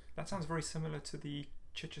 That sounds very similar to the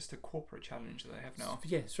Chichester Corporate Challenge that they have now.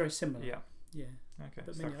 Yeah, it's very similar. Yeah. Yeah. Okay.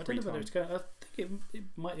 But So I don't know whether it's going. I think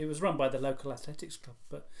it was run by the local athletics club,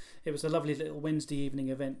 but it was a lovely little Wednesday evening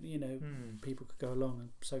event. You know, people could go along and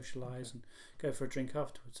socialise and go for a drink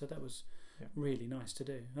afterwards. So that was really nice to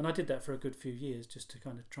do. And I did that for a good few years just to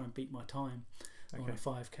kind of try and beat my time on a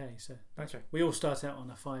 5K. So we all start out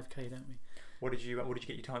on a 5K, don't we? What did you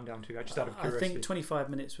get your time down to? Just out of curiosity. I think 25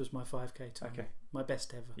 minutes was my 5K time. Okay. My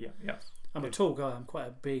best ever. Yeah. I'm a tall guy. I'm quite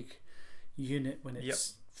a big unit when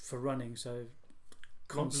it's for running. So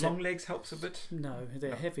long legs helps a bit. No,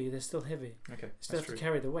 they're heavy. They're still heavy. Okay. You still have to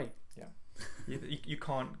carry the weight. Yeah. you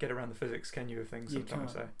can't get around the physics, can you? Of things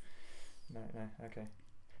sometimes. So. No. Okay.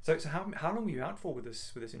 So how long were you out for with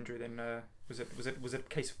this injury then? Was it a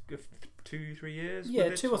case of 2-3 years? Yeah,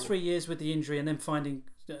 2 or 3 years with the injury, and then finding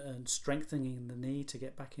and strengthening the knee to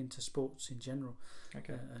get back into sports in general.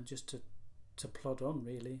 Okay. And just to plod on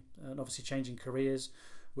really, and obviously changing careers.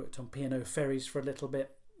 Worked on P&O ferries for a little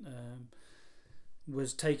bit.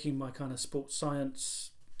 Was taking my kind of sports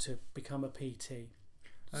science to become a PT.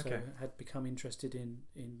 Okay. So had become interested in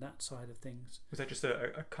that side of things. Was that just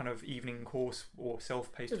a kind of evening course or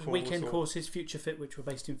self-paced course? Weekend courses, Future Fit, which were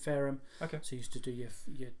based in Fareham. Okay. So you used to do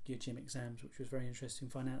your gym exams, which was very interesting.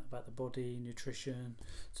 Find out about the body, nutrition,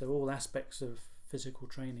 so all aspects of physical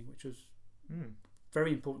training, which was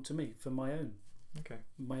very important to me for my own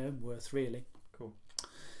worth, really. Cool.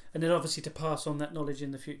 And then obviously to pass on that knowledge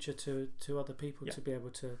in the future to other people to be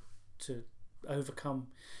able to overcome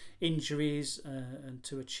injuries and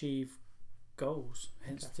to achieve goals.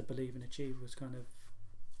 Hence to believe and achieve was kind of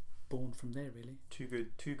born from there, really.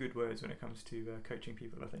 Two good words when it comes to coaching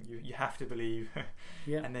people. I think you have to believe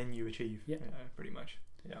and then you achieve pretty much.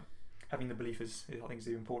 Yeah. Having the belief is I think is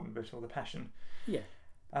the important bit, or the passion. Yeah.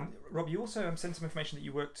 Rob, you also sent some information that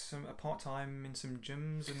you worked part-time in some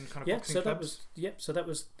gyms and kind of boxing clubs. So that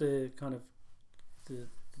was the kind of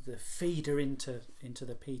the feeder into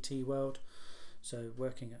the PT world. So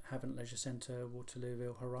working at Havant Leisure Centre,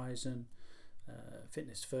 Waterlooville, Horizon,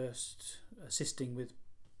 Fitness First, assisting with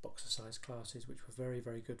boxercise classes, which were very,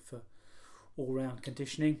 very good for all-round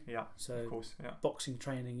conditioning. Yeah, so of course. Yeah. Boxing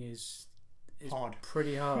training is hard.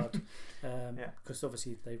 Pretty hard, because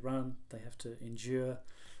obviously they run, they have to endure,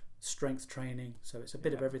 strength training, so it's a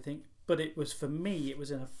bit of everything. But it was, for me, it was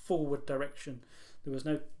in a forward direction. There was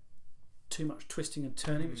no too much twisting and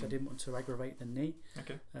turning, which I didn't want to aggravate the knee.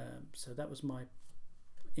 Okay. So that was my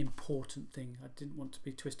important thing. I didn't want to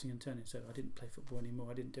be twisting and turning, so I didn't play football anymore.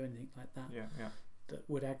 I didn't do anything like that. Yeah. That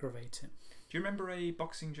would aggravate it. Do you remember a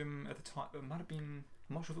boxing gym at the time? It might have been.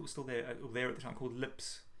 I'm not sure if it was still there at the time, called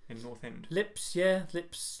Lips in North End. Lips. Do you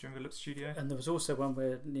remember the Lips studio? And there was also one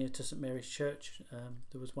near to St Mary's Church.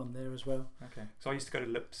 There was one there as well. Okay. So I used to go to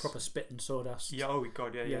Lips. Proper spit and sawdust. Yeah. Oh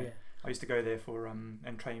God. Yeah. I used to go there for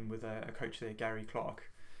and train with a coach there, Gary Clark.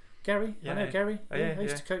 Gary? Yeah, I know Gary. I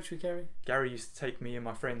used to coach with Gary. Gary used to take me and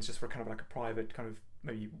my friends just for kind of like a private kind of,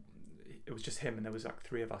 maybe it was just him and there was like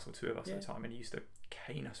 3 of us or 2 of us at the time, and he used to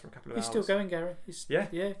cane us for a couple of hours. He's still going, Gary.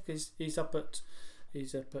 Yeah, because he's up at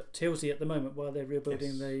Tilsey at the moment while they're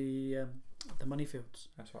rebuilding the Moneyfields.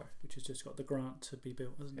 That's right. Which has just got the grant to be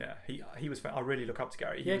built, hasn't it? Yeah, he was. I really look up to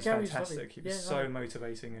Gary. He was Gary's fantastic. Lovely. He was so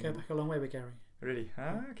motivating. And go back a long way with Gary. Really?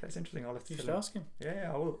 Okay, that's interesting. I'll have to. You should ask him.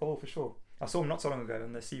 Yeah, I will. Oh, for sure. I saw him not so long ago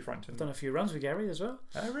on the seafront. I've done a few runs with Gary as well.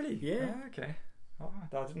 Oh, really? Yeah. Okay. Oh,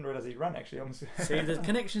 I didn't realise he'd run actually. See, the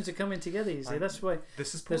connections are coming together. You see, that's why.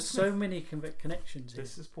 This is Portsmouth. There's so many connections.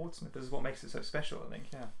 This is Portsmouth. This is what makes it so special, I think.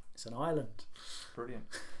 Yeah. It's an island. Brilliant.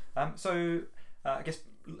 So I guess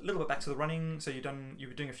a little bit back to the running. So you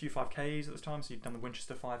were doing a few 5Ks at this time. So you've done the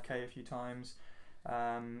Winchester 5K a few times.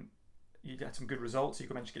 You had some good results. You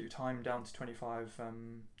managed to get your time down to 25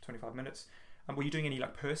 minutes. And were you doing any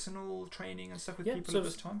like personal training and stuff with people at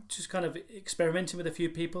this time? Just kind of experimenting with a few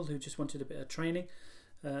people who just wanted a bit of training,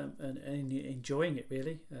 and enjoying it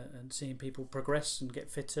really, and seeing people progress and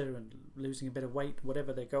get fitter and losing a bit of weight,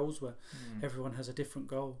 whatever their goals were. Everyone has a different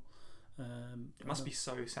goal. It must be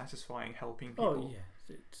so satisfying helping people. Oh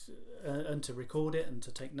yeah, and to record it and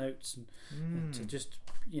to take notes and to just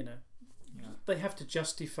they have to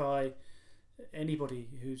justify. Anybody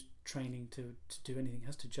who's training to do anything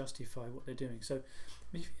has to justify what they're doing. So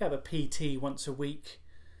if you have a PT once a week,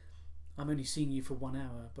 I'm only seeing you for 1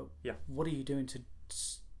 hour, but what are you doing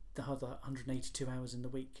had like 182 hours in the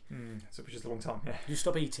week. So which is a long time. Yeah. You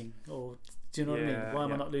stop eating, or do you know what I mean? Why am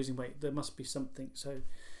I yeah. not losing weight? There must be something. So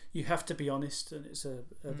you have to be honest, and it's a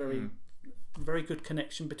very very good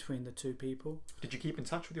connection between the two people. Did you keep in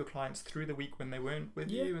touch with your clients through the week when they weren't with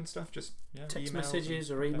Yeah. you and stuff? Just Text emails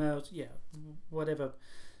messages or emails, whatever.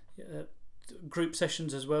 Group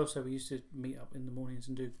sessions as well. So we used to meet up in the mornings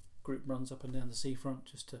and do group runs up and down the seafront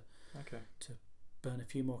just to burn a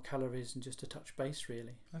few more calories and just to touch base,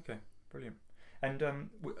 really. Okay, brilliant. And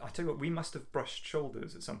I tell you what, we must have brushed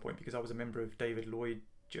shoulders at some point, because I was a member of David Lloyd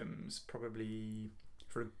gyms probably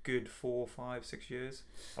for a good 4, 5, 6 years.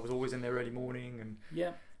 I was always in there early morning, and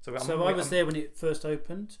so I was there when it first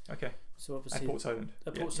opened. Okay. So obviously at Port Solent.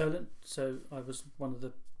 At Port Solent. So I was one of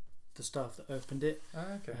the staff that opened it.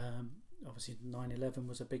 Okay. Obviously 9/11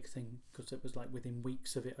 was a big thing, because it was like within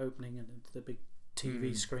weeks of it opening, and the big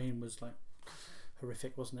TV screen was like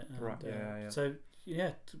horrific, wasn't it? And, right. Yeah. So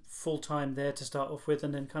full time there to start off with,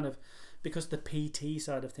 and then kind of because the PT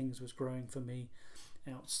side of things was growing for me.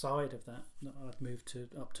 Outside of that, I'd moved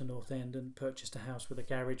up to North End and purchased a house with a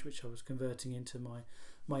garage, which I was converting into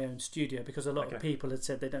my own studio, because a lot of people had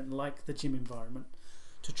said they don't like the gym environment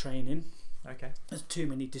to train in. Okay. There's too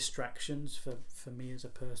many distractions for me as a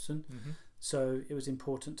person. So it was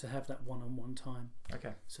important to have that one-on-one time.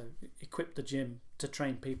 Okay. So equip the gym to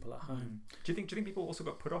train people at home. Do you think people also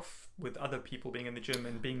got put off with other people being in the gym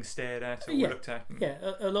and being stared at or looked at?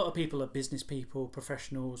 Yeah, a lot of people are business people,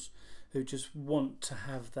 professionals, who just want to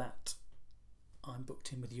have that, I'm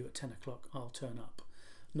booked in with you at 10 o'clock, I'll turn up.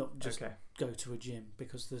 Not just go to a gym,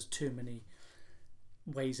 because there's too many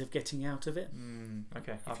ways of getting out of it.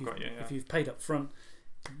 Okay, If you've paid up front,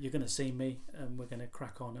 you're going to see me, and we're going to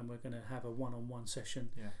crack on, and we're going to have a one-on-one session,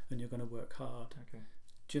 and you're going to work hard. Okay.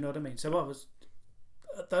 Do you know what I mean? So I was,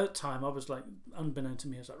 at that time, I was like, unbeknown to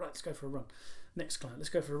me, I was like, right, let's go for a run. Next client, let's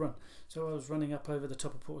go for a run. So I was running up over the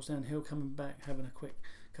top of Portsdown Hill, coming back, having a quick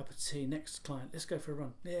cup of tea. Next client, let's go for a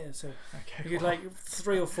run. Yeah, so you get like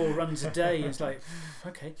 3 or 4 runs a day. It's like,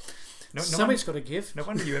 okay, something's got to give. No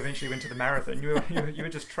wonder you eventually went to the marathon. You were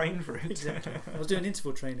just trained for it. Exactly. I was doing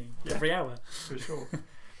interval training every hour. For sure.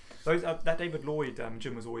 That David Lloyd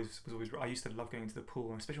gym was always. I used to love going to the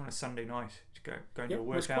pool, especially on a Sunday night. To go and do a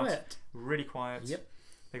workout. It was quiet. Really quiet. Yep.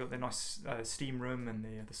 They got their nice steam room and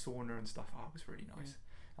the sauna and stuff. Oh, it was really nice.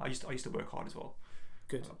 Yeah. I used to work hard as well.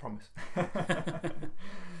 Good. I promise.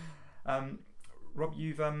 Rob,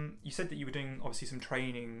 you said that you were doing obviously some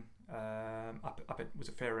training up at, was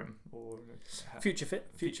it Fareham or Future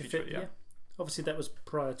Fit? Yeah. Obviously that was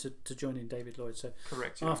prior to joining David Lloyd. So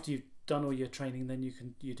correct. After you've done all your training, then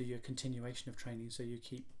you do your continuation of training. So you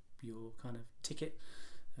keep your kind of ticket,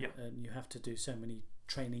 and you have to do so many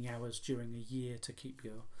training hours during a year to keep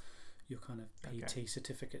your kind of PT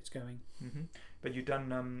certificates going. But you've done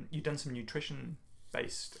some nutrition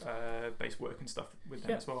based work and stuff with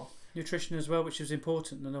them as well. Nutrition as well, which is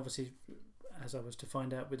important, and obviously, as I was to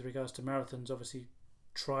find out with regards to marathons, obviously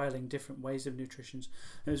trialing different ways of nutrition.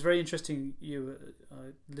 And it was very interesting.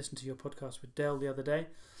 I listened to your podcast with Dell the other day.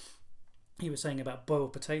 He was saying about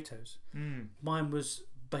boiled potatoes. Mine was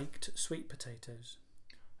baked sweet potatoes.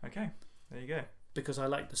 Okay, there you go. Because I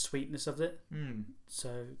like the sweetness of it.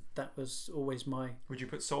 So that was always my... Would you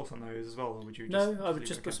put salt on those as well, or would you just... No, I would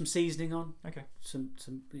just put some seasoning on. Okay. Some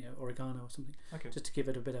oregano or something. Okay. Just to give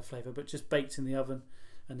it a bit of flavour, but just baked in the oven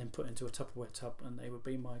and then put into a Tupperware tub, and they would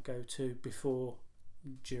be my go-to before,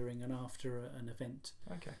 during and after an event.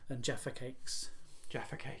 Okay. And Jaffa cakes.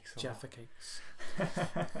 Jaffa cakes. Jaffa cakes.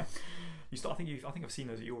 I think I've seen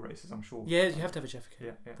those at your races, I'm sure. Yeah, you have to have a Jaffa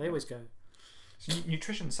cake. Yeah. They always go. So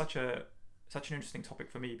nutrition's such an interesting topic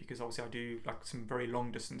for me, because obviously I do like some very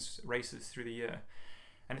long distance races through the year,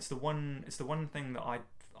 and it's the one thing that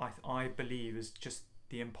I believe is just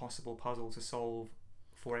the impossible puzzle to solve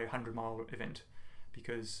for a 100-mile event,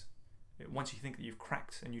 because once you think that you've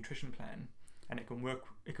cracked a nutrition plan and it can work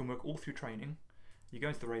all through training, you go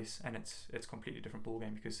into the race and it's a completely different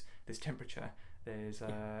ballgame, because there's temperature, there's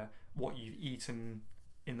what you've eaten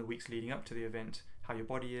in the weeks leading up to the event, how your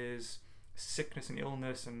body is, sickness and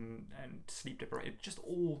illness and sleep deprivation. Just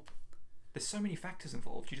all, there's so many factors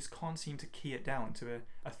involved. You just can't seem to key it down to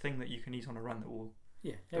a thing that you can eat on a run that will.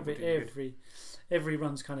 Yeah, every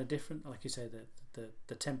run's kind of different. Like you say,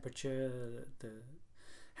 the temperature, the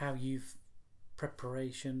how you've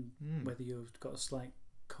preparation, whether you've got a slight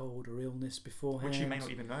cold or illness beforehand, which you may not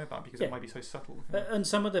even know about because it might be so subtle. And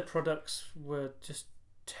some of the products were just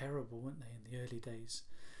terrible, weren't they, in the early days?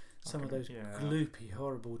 Some of those gloopy,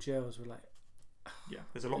 horrible gels were like...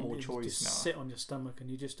 there's a lot more choice just now. Sit on your stomach and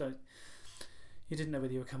you just don't... You didn't know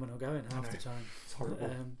whether you were coming or going half the time. It's horrible.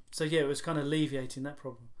 So it was kind of alleviating that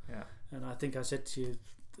problem. Yeah. And I think I said to you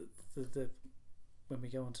the when we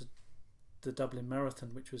go on to the Dublin Marathon,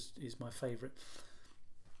 which is my favourite,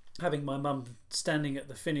 having my mum standing at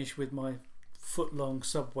the finish with my foot-long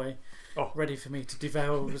Subway ready for me to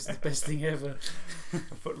devour was the best thing ever.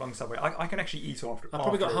 A foot-long Subway. I can actually eat after. I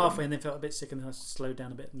probably got halfway and then felt a bit sick and I slowed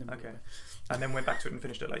down a bit and then and then went back to it and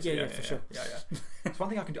finished it later. Yeah, for sure. Yeah. It's one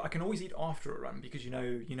thing I can do. I can always eat after a run because you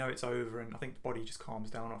know it's over, and I think the body just calms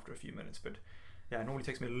down after a few minutes. But yeah, it normally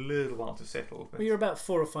takes me a little while to settle. But... Well, you're about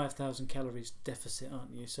 4,000 or 5,000 calories deficit,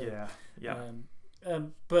 aren't you? So yeah.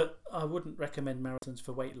 But I wouldn't recommend marathons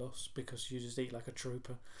for weight loss because you just eat like a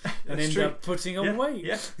trooper and end true. up putting on weight.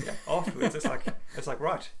 Yeah. Afterwards, it's like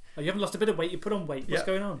right. Oh, you haven't lost a bit of weight. You put on weight. What's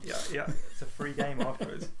going on? Yeah. It's a free game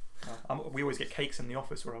afterwards. We always get cakes in the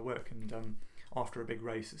office where I work, and after a big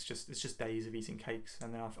race, it's just days of eating cakes,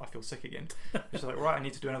 and then I feel sick again. It's just like, right, I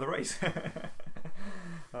need to do another race.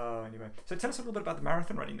 Anyway, so tell us a little bit about the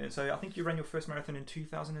marathon running then. So I think you ran your first marathon in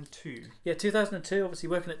 2002. Yeah, 2002. Obviously,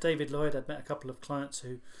 working at David Lloyd, I'd met a couple of clients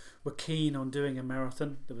who were keen on doing a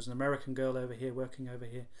marathon. There was an American girl over here working over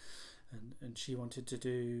here, and she wanted to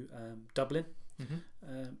do Dublin.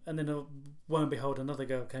 Mm-hmm. And then, lo and behold, another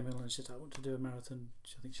girl came along and said, I want to do a marathon.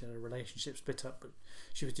 I think she had a relationship split up, but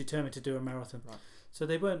she was determined to do a marathon. Right. So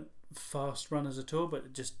they weren't fast runners at all,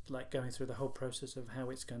 but just like going through the whole process of how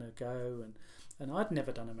it's going to go. And I'd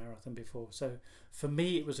never done a marathon before. So for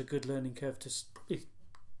me, it was a good learning curve to probably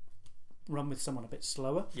run with someone a bit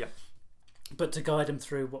slower. Yeah. But to guide them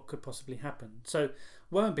through what could possibly happen. So,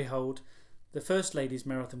 lo and behold, the first ladies'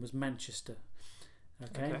 marathon was Manchester.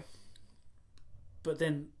 Okay. But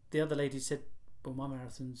then the other lady said, well, my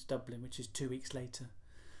marathon's Dublin, which is 2 weeks later.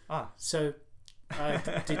 So I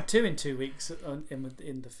did 2 in 2 weeks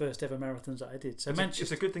in the first ever marathons that I did. So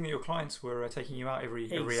it's a good thing that your clients were taking you out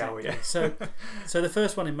every hour. Yeah. So the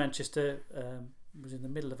first one in Manchester was in the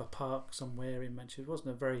middle of a park somewhere in Manchester. It wasn't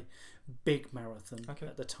a very big marathon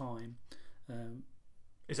at the time.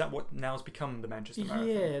 Is that what now has become the Manchester Marathon?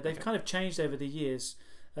 Yeah, they've kind of changed over the years.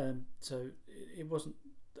 So it wasn't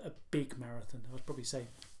a big marathon. I would probably say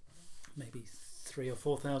maybe 3,000 or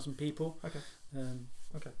 4,000 people.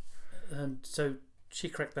 Okay. And so she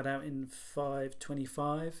cracked that out in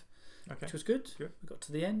 5:25, which was good. We got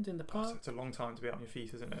to the end in the park. So it's a long time to be out on your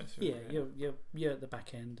feet, isn't it? So, yeah, you're at the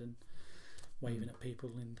back end and waving at people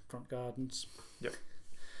in front gardens. Yep.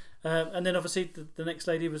 And then obviously the next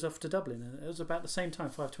lady was off to Dublin, and it was about the same time,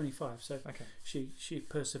 5:25. So she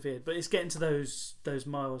persevered, but it's getting to those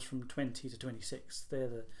miles from 20 to 26.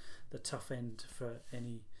 They're the tough end for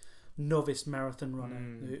any novice marathon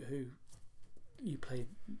runner who you play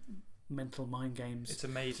mental mind games. It's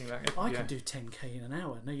amazing. I can do 10k in an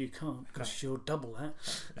hour. No, you can't, because you'll double that.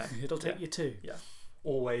 No. It'll take you 2. Yeah.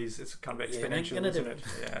 Always, it's kind of exponential, isn't it?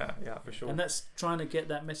 Yeah, for sure. And that's trying to get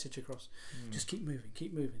that message across. Just keep moving.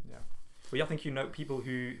 Yeah. Well, I think people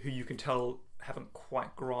who you can tell haven't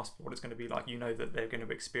quite grasped what it's going to be like. You know that they're going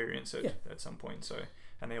to experience it at some point. So,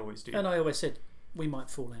 and they always do. And I always said we might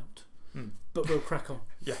fall out, but we'll crack on.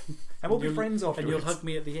 Yeah, and we'll be friends afterwards. And you'll hug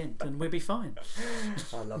me at the end, and we'll be fine.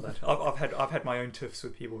 I love that. I've had my own tiffs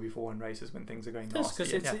with people before in races when things are going nasty.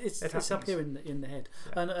 Because it's up here in the head.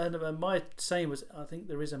 Yeah. And my saying was, I think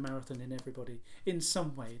there is a marathon in everybody in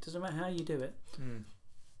some way. It doesn't matter how you do it.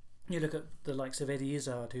 You look at the likes of Eddie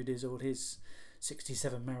Izzard, who does all his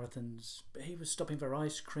 67 marathons, but he was stopping for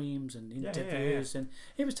ice creams and interviews, and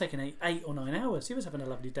he was taking 8 or 9 hours. He was having a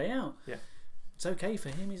lovely day out. Yeah. It's okay for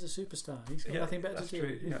him. He's a superstar. He's got nothing better to do.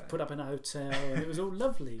 True, yeah. Put up in a hotel, and it was all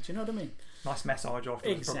lovely. Do you know what I mean? Nice massage afterwards.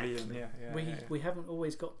 Exactly. Probably, we haven't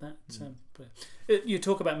always got that. You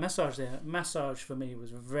talk about massage there. Massage for me was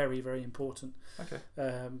very, very important. Okay.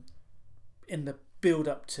 In the build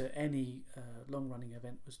up to any long running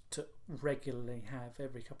event was to regularly have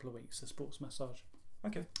every couple of weeks a sports massage.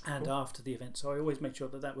 Okay. And after the event, so I always made sure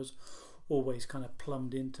that was always kind of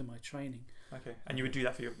plumbed into my training. Okay, and you would do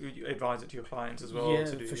that for you advise it to your clients as well? Yeah,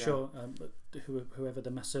 for sure. But whoever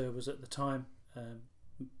the masseur was at the time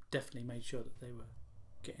definitely made sure that they were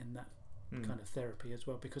getting that kind of therapy as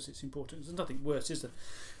well, because it's important. There's nothing worse, is there,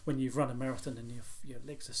 when you've run a marathon and your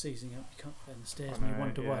legs are seizing up, you can't go down the stairs, and you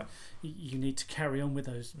wonder why. You need to carry on with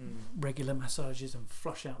those regular massages and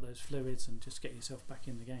flush out those fluids and just get yourself back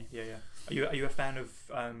in the game. Yeah. Are you a fan of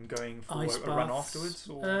going for a run afterwards?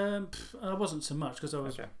 Or? I wasn't so much, because I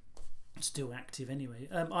was still active anyway.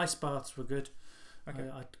 Ice baths were good. Okay.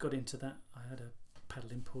 I got into that. I had a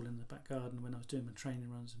paddling pool in the back garden when I was doing my training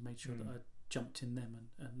runs, and made sure that I jumped in them,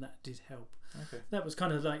 and that did help. Okay. That was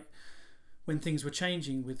kind of like when things were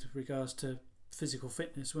changing with regards to physical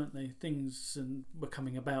fitness, weren't they? Things and were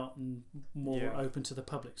coming about and more open to the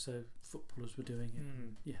public. So footballers were doing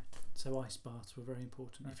it. So ice baths were very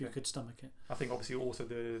important if you could stomach it. I think obviously also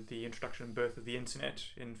the introduction and birth of the internet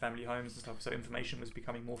in family homes and stuff. So information was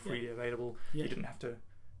becoming more freely available. You didn't have to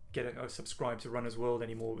subscribe to Runner's World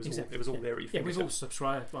anymore. It was all there. We've all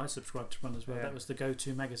subscribed. I subscribed to Runner's World. That was the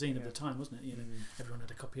go-to magazine of the time, wasn't it? You know, everyone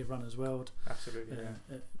had a copy of Runner's World. Absolutely.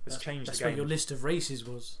 It's changed. That's the game. where your list of races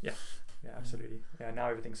was. Yeah, absolutely. Yeah, now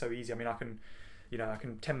everything's so easy. I mean, I can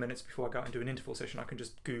 10 minutes before I go out and do an interval session, I can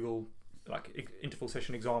just Google like interval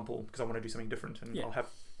session example because I want to do something different, and I'll have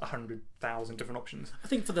 100,000 different options. I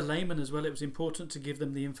think for the layman as well, it was important to give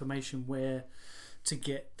them the information where to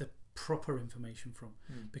get the proper information from,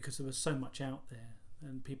 because there was so much out there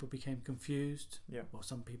and people became confused. Well,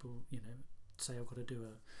 some people, say I've got to do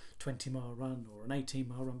a 20-mile run or an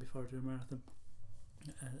 18-mile run before I do a marathon,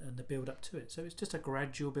 and the build up to it. So it's just a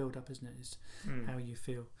gradual build up, isn't it? It's how you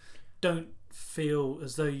feel. Don't feel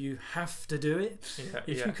as though you have to do it.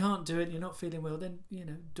 If you can't do it, you're not feeling well, then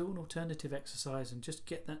do an alternative exercise and just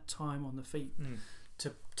get that time on the feet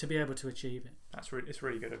to be able to achieve it. It's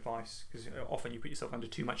really good advice, because often you put yourself under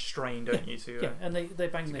too much strain, don't you? And they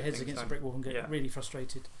bang their heads against a brick wall and get really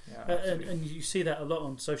frustrated. And you see that a lot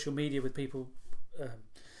on social media with people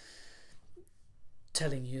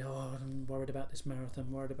telling you, "Oh, I'm worried about this marathon,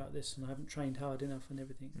 I'm worried about this, and I haven't trained hard enough and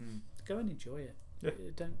everything." Go and enjoy it.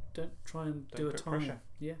 Don't try and do a time. Pressure.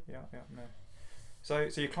 No. So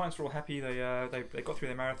your clients were all happy. They got through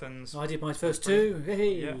their marathons. I did my first two.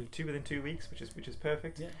 Hey. 2 within 2 weeks, which is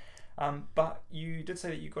perfect. But you did say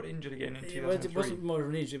that you got injured again in 2003. It wasn't more of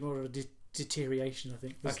an injury, more of a deterioration, I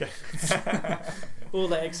think. Okay. All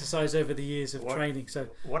that exercise over the years of training. So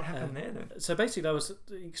what happened there then? So basically, I was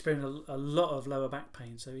experiencing a lot of lower back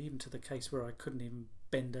pain. So even to the case where I couldn't even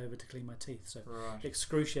bend over to clean my teeth. So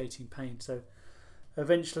excruciating pain. So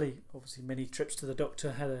eventually, obviously, many trips to the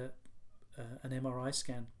doctor, had an MRI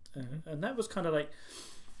scan, and that was kind of like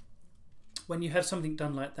when you have something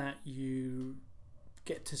done like that, you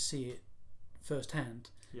get to see it firsthand,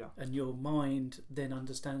 and your mind then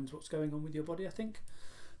understands what's going on with your body, I think.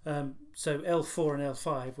 So L4 and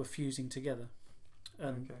L5 were fusing together,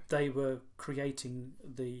 and they were creating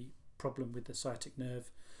the problem with the sciatic nerve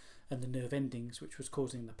and the nerve endings, which was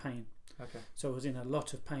causing the pain. So I was in a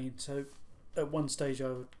lot of pain. So at one stage I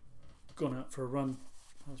had gone out for a run.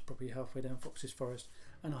 I was probably halfway down Fox's Forest,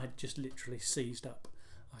 and I just literally seized up.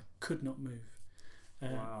 I could not move.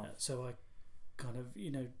 So I kind of,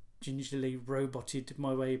 gingerly roboted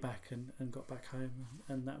my way back and got back home,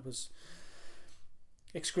 and that was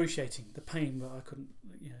excruciating. The pain, but I couldn't.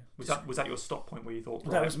 Was that your stop point where you thought?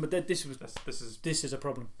 That was. This is a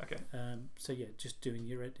problem. Okay. So just doing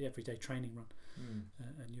your everyday training run,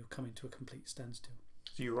 and you're coming to a complete standstill.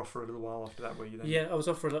 So you were off for a little while after that, were you then? Yeah, I was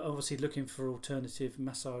off for obviously looking for alternative.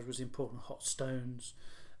 Massage was important. Hot stones,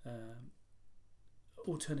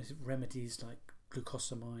 alternative remedies like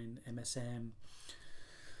glucosamine, MSM,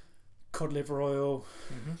 cod liver oil,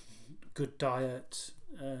 good diet,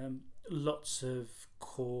 lots of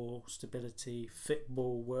core stability, fit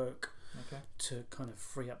ball work to kind of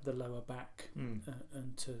free up the lower back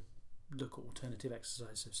and to look at alternative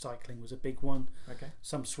exercise. So cycling was a big one.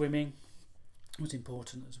 Some swimming was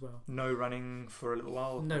important as well. No running for a little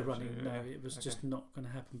while? No running, no. It was just not going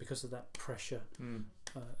to happen because of that pressure.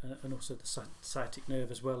 And also the sciatic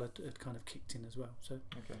nerve as well had kind of kicked in as well. So,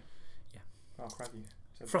 Oh, crikey.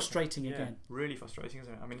 So frustrating again. Really frustrating,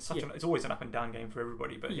 isn't it? I mean, it's always an up and down game for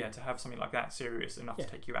everybody, but to have something like that serious enough to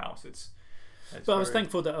take you out, it's but I was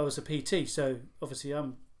thankful that I was a PT, so obviously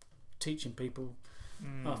I'm teaching people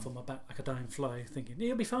off on my back like a dying fly, thinking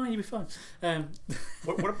you'll be fine.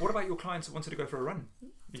 What about your clients that wanted to go for a run?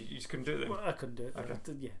 You just couldn't do it then? Well, I couldn't do it.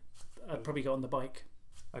 I'd probably get on the bike.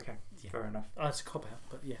 Fair enough. I was a cop out,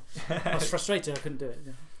 but I was frustrated. I couldn't do it.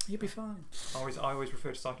 You'll be fine. I always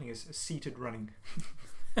refer to cycling as seated running.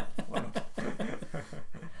 Why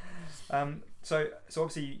not? So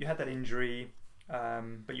obviously you had that injury,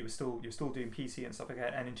 but you were still doing PC and stuff like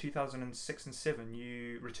that. And in 2006 and 2007,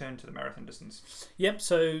 you returned to the marathon distance. Yep.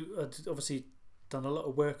 So I'd obviously done a lot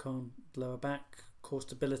of work on lower back, core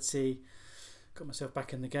stability. Got myself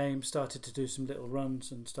back in the game. Started to do some little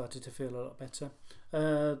runs and started to feel a lot better.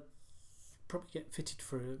 Probably get fitted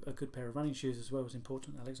for a good pair of running shoes as well was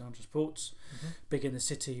important. Alexandra Sports, big in the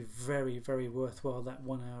city, very, very worthwhile. That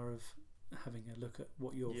 1 hour of having a look at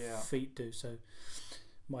what your feet do. So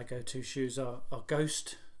my go-to shoes are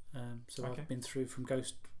Ghost. I've been through from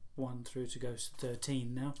Ghost 1 through to Ghost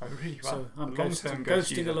 13 now. Oh, really? So wow. I'm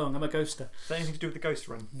ghosting along. I'm a ghoster. Is that anything to do with the Ghost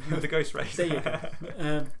run? With the Ghost race? There you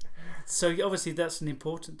go. So obviously that's an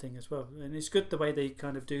important thing as well, and it's good the way they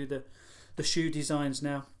kind of do the shoe designs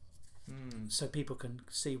now, so people can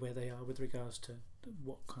see where they are with regards to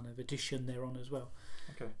what kind of edition they're on as well.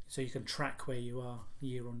 Okay. So you can track where you are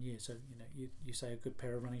year on year. So you say a good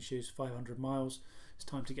pair of running shoes, 500 miles, it's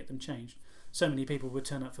time to get them changed. So many people would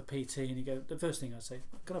turn up for PT and you go, the first thing I say,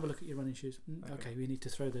 can I have a look at your running shoes? Okay, we need to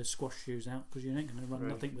throw those squash shoes out because you ain't going to run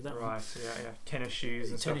nothing with that one. Right, yeah. Tennis shoes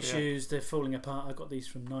and Tennis stuff. shoes, they're falling apart. I got these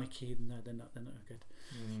from Nike. No, they're not good.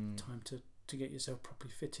 Time to get yourself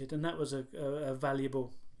properly fitted. And that was a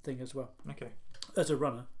valuable thing as well. Okay. As a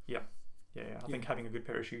runner. Yeah. I think having a good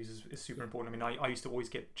pair of shoes is super important. I mean, I used to always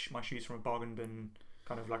get my shoes from a bargain bin,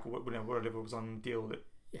 kind of like whatever was on deal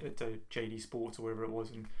at JD Sports or wherever it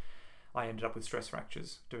was, and I ended up with stress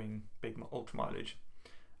fractures doing big ultra mileage.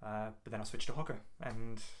 But then I switched to Hoka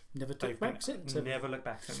and never looked back since. Never looked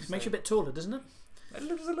back since. Makes you a bit taller, doesn't it? A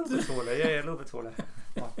little bit taller, yeah, a little bit taller.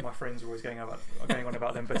 My friends are always going on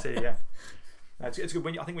about them, but yeah. It's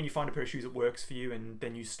good I think when you find a pair of shoes that works for you, and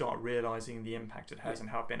then you start realizing the impact it has and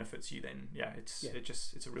how it benefits you. Then it's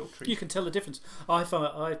a real treat. You can tell the difference. I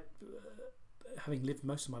found having lived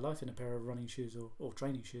most of my life in a pair of running shoes or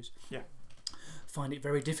training shoes, find it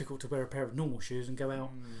very difficult to wear a pair of normal shoes and go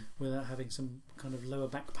out without having some kind of lower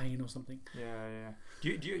back pain or something. Yeah.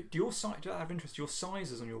 Do your size? Do I have interest? Your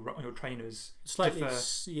sizes on your trainers slightly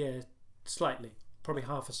differ? Slightly, probably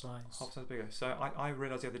half a size. Half a size bigger. So I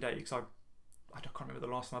realised the other day, because I can't remember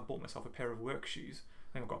the last time I bought myself a pair of work shoes.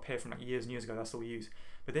 I think I've got a pair from like years and years ago that I still use,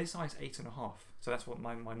 but they're size 8.5. So that's what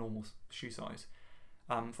my normal shoe size.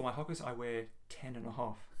 For my Hokas, I wear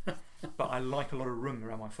 10.5, but I like a lot of room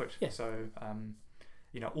around my foot. Yeah. So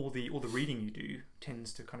all the reading you do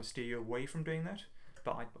tends to kind of steer you away from doing that.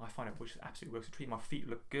 But I find it which absolutely works a treat. My feet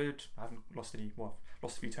look good. I haven't lost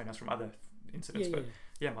lost a few toenails from other incidents, but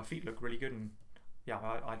my feet look really good, and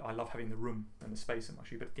I love having the room and the space in my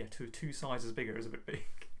shoe. But two sizes bigger is a bit big,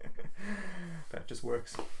 but it just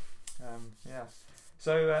works.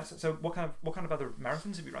 So what kind of other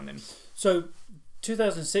marathons have you run then? So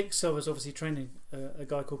 2006, I was obviously training a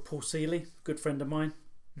guy called Paul Seeley, good friend of mine.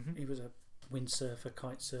 He was a windsurfer,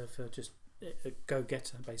 kite surfer, just a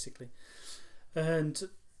go-getter basically, and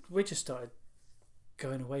we just started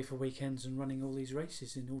going away for weekends and running all these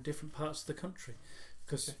races in all different parts of the country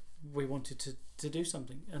because we wanted to do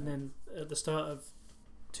something. And then at the start of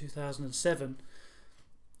 2007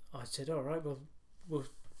 I said, all right, well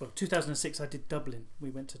 2006 I did Dublin.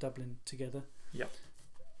 We went to Dublin together.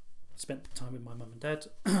 Spent time with my mum and dad.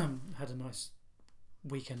 Had a nice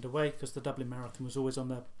weekend away because the Dublin Marathon was always on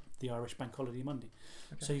the Irish Bank Holiday Monday.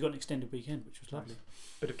 So you got an extended weekend, which was lovely.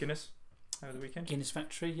 Bit of Guinness over the weekend. Guinness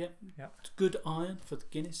Factory, yeah. It's good iron for the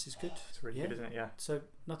Guinness is good. It's really good, isn't it? Yeah. So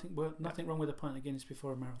nothing wrong with a pint of Guinness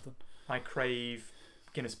before a marathon. I crave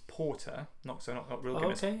Guinness Porter, not real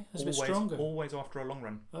Guinness. Okay, that's a bit stronger. Always after a long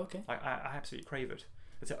run. Okay. I absolutely crave it.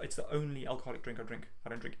 It's the only alcoholic drink I drink. I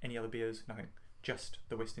don't drink any other beers, nothing. Just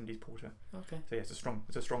the West Indies Porter. Okay. So yeah, it's a strong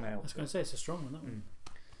ale. I was going to say it's a strong one. That one.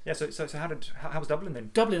 Yeah. So how was Dublin then?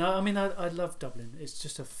 Dublin. I mean, I love Dublin. It's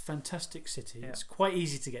just a fantastic city. Yeah. It's quite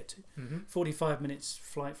easy to get to. 45 minutes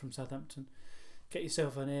flight from Southampton. Get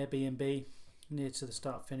yourself an Airbnb near to the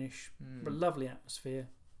start finish. But lovely atmosphere.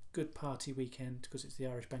 Good party weekend because it's the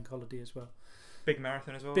Irish Bank Holiday as well. Big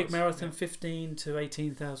marathon as well. Big marathon, 15 to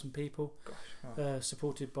 18,000 people. Gosh,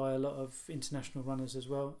 supported by a lot of international runners as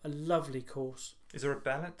well. A lovely course. Is there a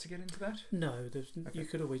ballot to get into that? No, you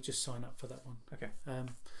could always just sign up for that one. Okay.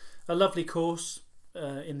 A lovely course.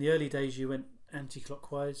 In the early days, you went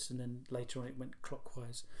anti-clockwise, and then later on, it went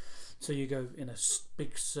clockwise. So you go in a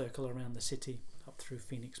big circle around the city, up through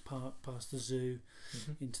Phoenix Park, past the zoo,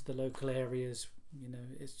 into the local areas.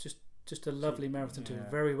 It's just a lovely marathon too.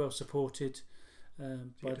 Very well supported.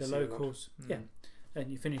 By the locals,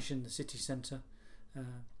 and you finish in the city centre.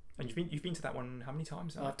 And you've been to that one how many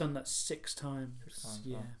times now? I've done that 6 times.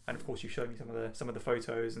 Yeah, and of course you showed me some of the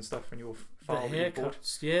photos and stuff in your file. The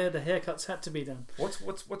haircuts, the haircuts had to be done. What's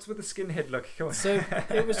with the skinhead look? Come on. So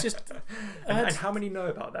it was just. and how many know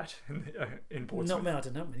about that in Portsmouth? Not many. I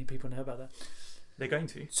don't know how many people know about that. They're going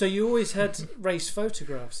to. So you always had race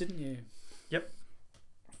photographs, didn't you? Yep.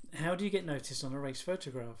 How do you get noticed on a race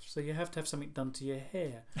photograph? So you have to have something done to your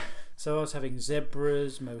hair. So I was having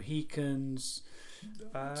zebras, Mohicans,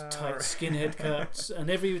 tight skinhead cuts, and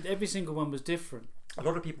every single one was different. A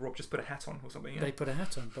lot of people, Rob, just put a hat on or something. Yeah? They put a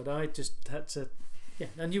hat on, but I just had to,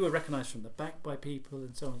 and you were recognised from the back by people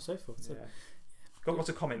and so on and so forth. So, Got lots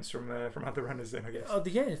of comments from other runners then, I guess. Oh,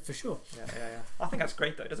 yeah, for sure. Yeah. I think that's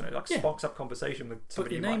great though, doesn't it? Like sparks up conversation with Put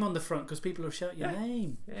somebody. your name on the front because people will shout your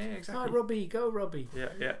name. Yeah, exactly. Hi, Robbie. Go, Robbie.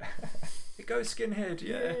 Yeah. It goes skinhead,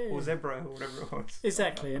 or zebra, or whatever it was.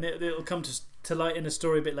 Exactly, and it'll come to light in a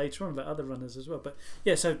story a bit later on about other runners as well. But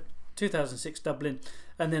yeah, so 2006 Dublin,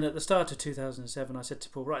 and then at the start of 2007, I said to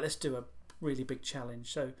Paul, right, let's do a really big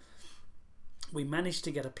challenge. So we managed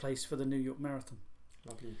to get a place for the New York Marathon.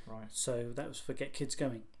 Lovely, right. So that was for Get Kids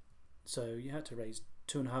Going. So you had to raise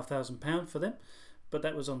 £2,500 for them, but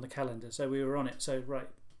that was on the calendar, so we were on it. So right,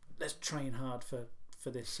 let's train hard for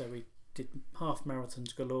this. So we did half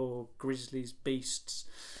marathons galore, Grizzlies, Beasts,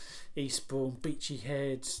 Eastbourne, Beachy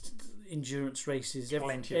Heads, endurance races,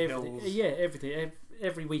 plenty of hills. Yeah, everything.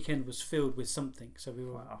 Every weekend was filled with something, so we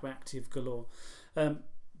were active galore.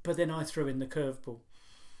 But then I threw in the curveball.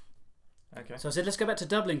 Okay. So I said, let's go back to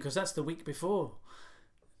Dublin because that's the week before.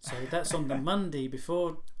 So that's on the Monday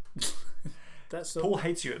before. Paul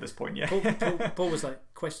hates you at this point, yeah. Paul was like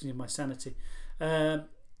questioning my sanity, and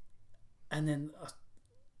then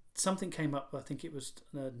something came up. I think it was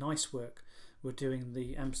Nice Work. We're doing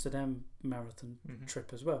the Amsterdam marathon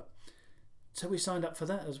trip as well, so we signed up for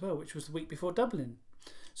that as well, which was the week before Dublin.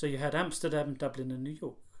 So you had Amsterdam, Dublin, and New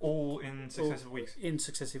York all in successive weeks. In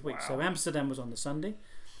successive weeks. Wow. So Amsterdam was on the Sunday.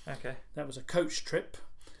 Okay. That was a coach trip.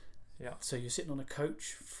 Yeah. So you're sitting on a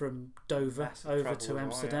coach from Dover over to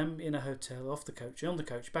Amsterdam in a hotel, off the coach, on the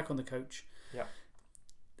coach, back on the coach. Yeah.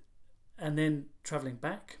 And then travelling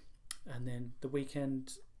back, and then the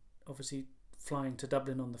weekend, obviously flying to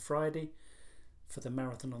Dublin on the Friday for the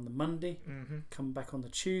marathon on the Monday, come back on the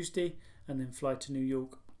Tuesday, and then fly to New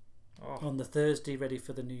York on the Thursday, ready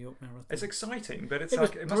for the New York Marathon. It's exciting, but it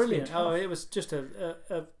must brilliant. Have been tough. It was just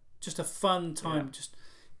a fun time, just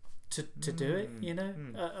to do it. You know,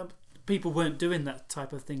 people weren't doing that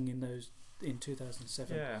type of thing in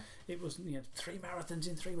 2007. Yeah. It was 3 marathons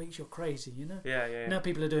in 3 weeks. You're crazy, you know. Yeah. Now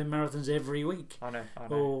people are doing marathons every week. I know.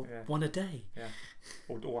 Or one a day. Yeah.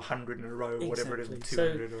 Or 100 in a row, or whatever it is,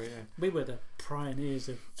 200. So we were the pioneers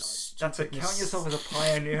of. Count yourself as a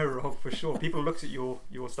pioneer, Rob, for sure. People looked at your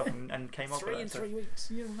stuff and came up with 3 in 3 weeks.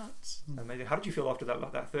 You're nuts. Amazing. How did you feel after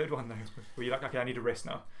that third one though? Were you like, okay, I need a rest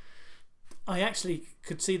now? I actually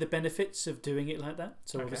could see the benefits of doing it like that.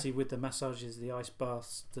 So obviously with the massages, the ice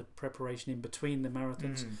baths, the preparation in between the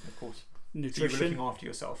marathons, of course, nutrition. So you were looking after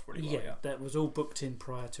yourself pretty well. Yeah, that was all booked in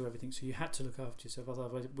prior to everything. So you had to look after yourself,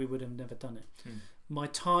 otherwise we would have never done it. My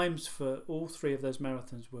times for all 3 of those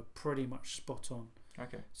marathons were pretty much spot on.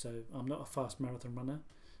 Okay. So I'm not a fast marathon runner.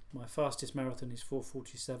 My fastest marathon is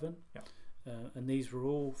 4:47. Yeah. And these were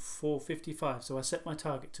all 4:55. So I set my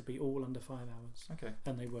target to be all under 5 hours. Okay.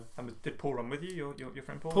 And they were. And did Paul run with you, your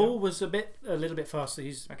friend Paul? Paul was a little bit faster.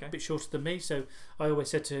 He's a bit shorter than me, so I always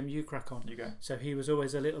said to him, "You crack on." You go. So he was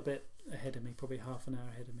always a little bit ahead of me, probably half an hour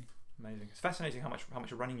ahead of me. Amazing. It's fascinating how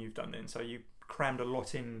much running you've done then. So you crammed a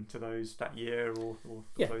lot into that year or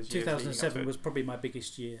those years. 2007 was probably my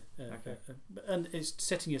biggest year. And it's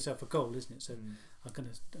setting yourself a goal, isn't it? So I'm going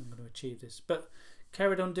to achieve this, but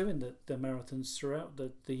carried on doing the marathons throughout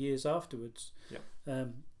the years afterwards. Yeah.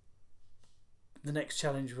 The next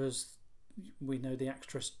challenge was, we know the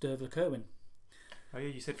actress Dervla Kirwan. Oh yeah,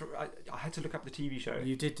 you said I had to look up the TV show.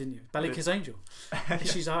 You did, didn't you? Ballycas Angel.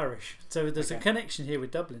 She's Irish, so there's a connection here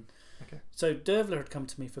with Dublin. Okay. So Dervla had come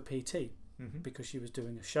to me for PT because she was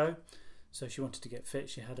doing a show, so she wanted to get fit.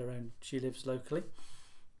 She had her own. She lives locally,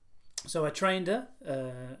 so I trained her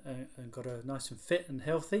and got her nice and fit and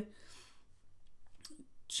healthy.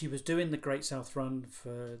 She was doing the Great South Run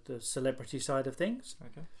for the celebrity side of things.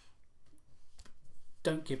 Okay.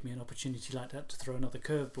 Don't give me an opportunity like that to throw another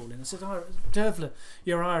curveball in. I said, Dervla,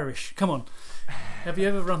 you're Irish. Come on. Have you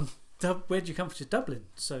ever run? Where'd you come from? Dublin.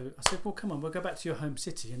 So I said, well, come on, we'll go back to your home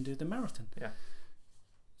city and do the marathon. Yeah.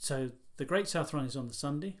 So the Great South Run is on the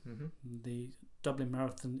Sunday. The Dublin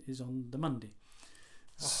Marathon is on the Monday.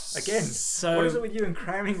 Again, so what is it with you and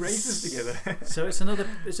cramming races together? So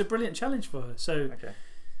it's a brilliant challenge for her. So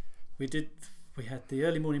we had the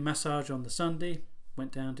early morning massage on the Sunday.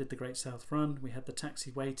 Went down, did the Great South Run. We had the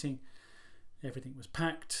taxi waiting. Everything was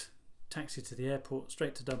packed. Taxi to the airport,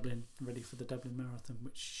 straight to Dublin, ready for the Dublin Marathon,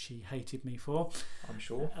 which she hated me for. I'm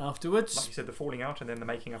sure. Afterwards. Like you said, the falling out and then the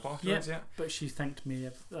making up afterwards, yeah. But she thanked me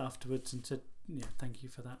afterwards and said, thank you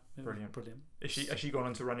for that. Brilliant. Brilliant. Has she gone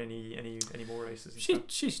on to run any more races?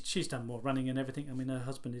 She's done more running and everything. I mean, her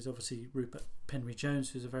husband is obviously Rupert Penry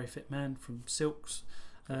Jones, who's a very fit man from Silks.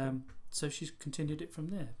 So she's continued it from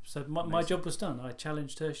there. So my job was done. I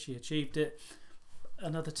challenged her. She achieved it.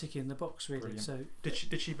 Another tick in the box, really. Brilliant. So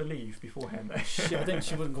did she believe beforehand? I think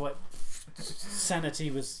she wasn't quite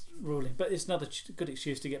sanity was ruling. But it's another good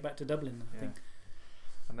excuse to get back to Dublin, I think.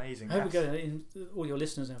 Amazing. I hope we go in, all your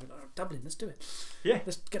listeners now. Dublin, let's do it. Yeah,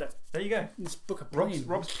 let's get a. There you go. Let's book a plane.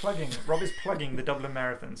 Rob is plugging the Dublin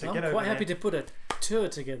Marathon. So I'm quite happy to put a tour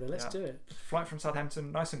together. Let's do it. Flight from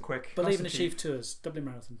Southampton, nice and quick. Believe in Achieve Tours, Dublin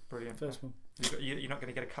Marathon. Brilliant. First one. You're not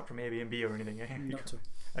going to get a cut from Airbnb or anything, eh? Not to.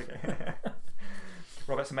 Okay.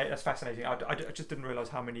 Rob, that's fascinating. I just didn't realise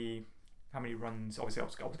how many runs. Obviously, I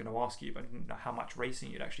was going to ask you, but I didn't know how much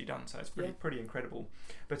racing you'd actually done. So it's pretty incredible.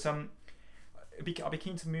 But I'd be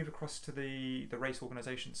keen to move across to the race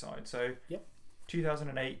organisation side. So,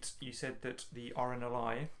 2008, you said that the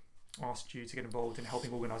RNLI asked you to get involved in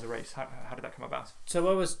helping organise a race. How did that come about? So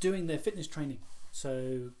I was doing their fitness training.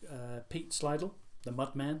 So Pete Slidell, the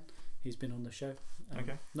Mudman, he's been on the show.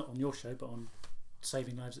 Not on your show, but on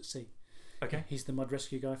Saving Lives at Sea. Okay. He's the mud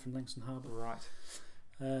rescue guy from Langston Harbour.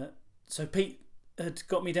 Right. So Pete had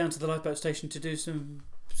got me down to the lifeboat station to do some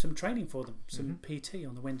training for them, some PT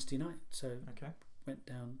on the Wednesday night. So went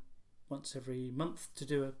down once every month to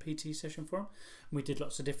do a PT session for them. And we did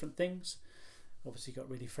lots of different things. Obviously got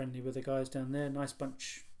really friendly with the guys down there, nice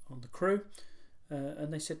bunch on the crew.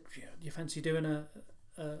 And they said, do you fancy doing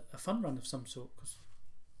a fun run of some sort? Because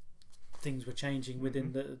things were changing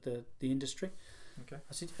within the industry. Okay.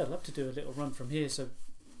 I said, I'd love to do a little run from here. So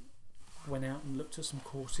went out and looked at some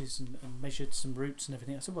courses and measured some routes and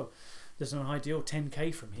everything. I said, well, there's an ideal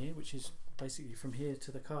 10k from here, which is basically from here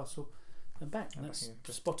to the castle and back. And that's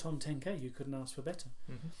spot on 10k. You couldn't ask for better.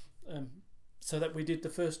 So that we did the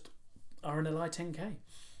first RNLI 10k.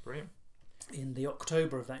 Brilliant. In the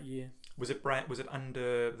October of that year. Was it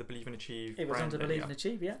under the Believe and Achieve? It was under Believe and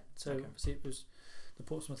Achieve, yeah. So obviously it was the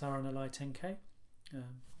Portsmouth RNLI 10k.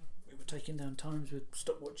 We were taking down times with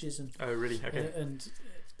stopwatches and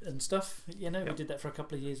and stuff. We did that for a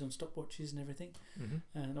couple of years on stopwatches and everything.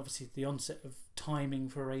 And obviously the onset of timing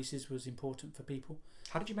for races was important for people.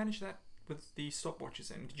 How did you manage that with the stopwatches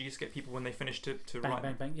then? Did you just get people when they finished to bang,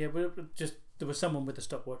 write? Bang. Yeah, there was someone with a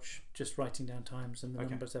stopwatch just writing down times and the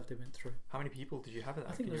numbers as they went through. How many people did you have at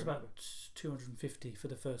that? I think it was about 250 for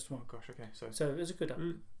the first one. Oh gosh, okay. So it was a good up.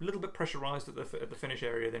 A little bit pressurised at the finish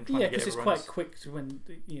area then trying to get because it's quite quick when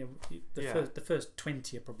the first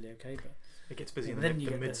 20 are probably okay, but it gets busy in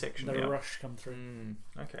the midsection. The rush come through.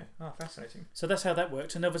 Okay. Oh, fascinating. So that's how that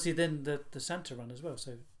worked, and obviously then the Santa run as well.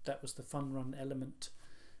 So that was the fun run element.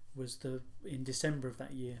 Was in December of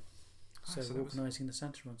that year. So organising the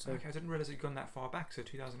Santa run. So I didn't realise it had gone that far back. So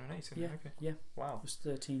 2008. Yeah. Wow. It was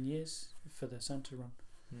 13 years for the Santa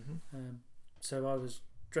run. So I was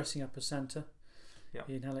dressing up as Santa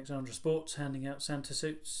in Alexandra Sports, handing out Santa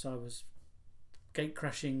suits. I was gate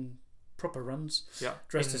crashing proper runs,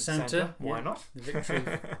 dressed as Santa. Why not?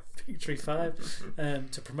 The Victory 5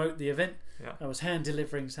 to promote the event. I was hand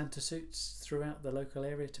delivering Santa suits throughout the local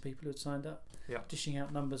area to people who had signed up, dishing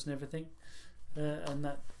out numbers and everything. And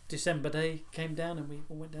that December day came down and we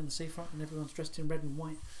all went down the seafront and everyone's dressed in red and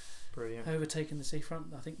white. Brilliant. Overtaking the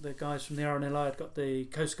seafront. I think the guys from the RNLI had got the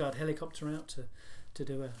Coast Guard helicopter out to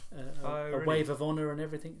do a wave of honour and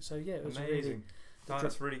everything. So it was amazing.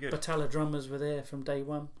 That's really good. Batalla drummers were there from day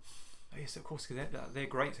one. Oh, yes, of course, because they're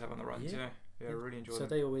great to have on the runs. Yeah, I really enjoy them. So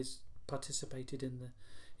they always participated in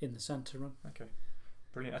the Santa run. Okay,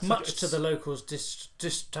 brilliant. Much to the locals'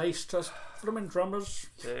 distaste, us blooming drummers.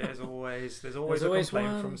 There's always a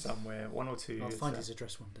complaint from somewhere, one or two. I'll find his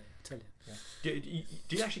address one day. I tell you. Yeah.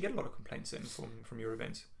 Do you actually get a lot of complaints then from your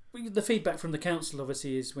events? Well, the feedback from the council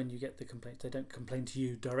obviously is when you get the complaints, they don't complain to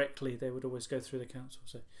you directly. They would always go through the council.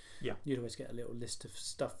 So you'd always get a little list of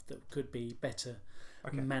stuff that could be better.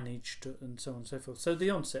 Managed and so on and so forth. So the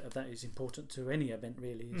onset of that is important to any event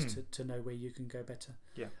really, is to know where you can go better.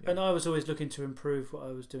 And I was always looking to improve what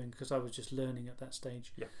I was doing because I was just learning at that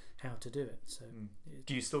stage how to do it. So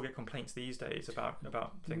do you still get complaints these days about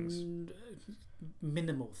things?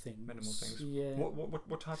 Minimal things. Yeah.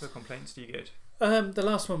 What type of complaints do you get? The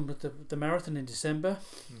last one with the marathon in December,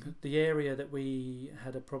 the area that we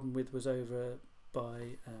had a problem with was over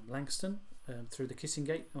by Langston through the Kissing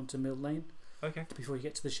Gate onto Mill Lane. Okay. Before you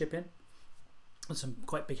get to the ship in, and some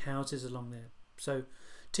quite big houses along there. So,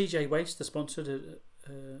 TJ Waste, the sponsor,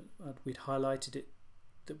 we'd highlighted it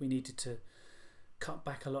that we needed to cut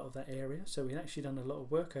back a lot of that area. So we'd actually done a lot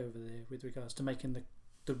of work over there with regards to making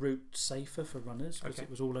the route safer for runners because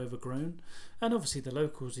it was all overgrown, and obviously the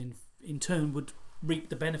locals in turn would reap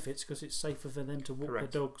the benefits because it's safer for them to walk their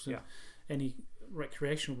dogs, and any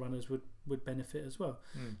recreational runners would benefit as well.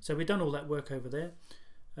 So we'd done all that work over there.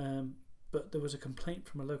 But there was a complaint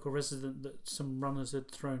from a local resident that some runners had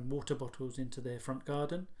thrown water bottles into their front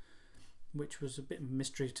garden. which was a bit of a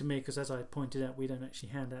mystery to me because, as I pointed out, we don't actually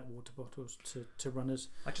hand out water bottles to runners.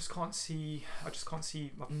 I just can't see.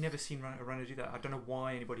 I've never seen a runner do that. I don't know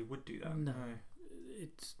why anybody would do that. No.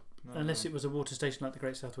 It's unless it was a water station like the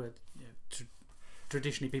Great South, where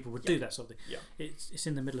traditionally people would do that sort of thing. Yeah. It's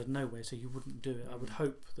in the middle of nowhere, so you wouldn't do it. I would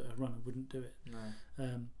hope that a runner wouldn't do it.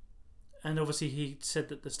 No. And obviously he said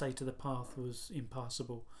that the state of the path was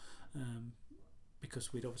impassable,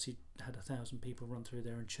 because we'd obviously had 1,000 people run through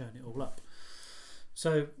there and churn it all up.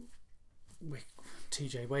 So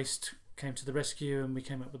TJ Waste came to the rescue and we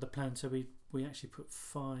came up with a plan. So we actually put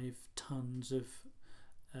 5 tons of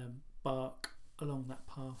bark along that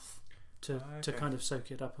path to kind of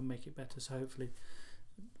soak it up and make it better. So hopefully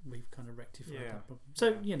we've kind of rectified that problem.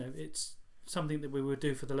 So it's something that we would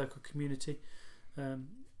do for the local community, and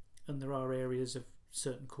there are areas of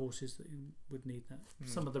certain courses that would need that.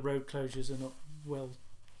 Some of the road closures are not well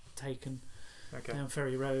taken down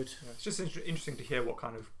Ferry Road. Yeah, it's just interesting to hear what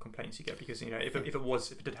kind of complaints you get, because if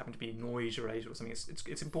it did happen to be noise related or something,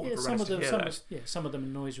 it's important for runners to hear that. Some of them are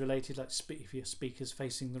noise related, like if your speaker's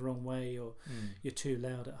facing the wrong way, or you're too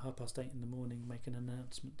loud at 8:30 in the morning making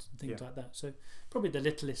announcements and things like that. So probably the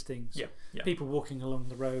littlest things. People walking along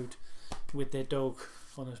the road with their dog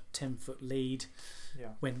on a 10-foot lead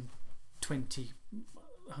when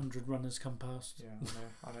 100 runners come past.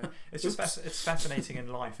 I know. It's just it's fascinating in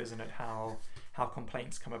life, isn't it? How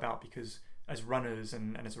complaints come about, because as runners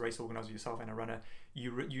and as a race organizer yourself and a runner,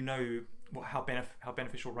 you know how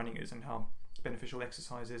beneficial running is and how beneficial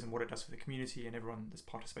exercise is and what it does for the community and everyone that's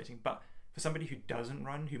participating. But for somebody who doesn't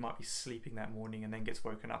run, who might be sleeping that morning and then gets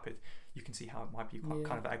woken up, you can see how it might be quite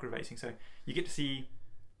kind of aggravating. So you get to see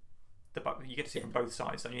from both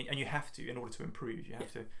sides, and you have to, in order to improve, you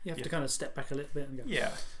have to kind of step back a little bit and go,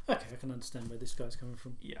 okay, I can understand where this guy's coming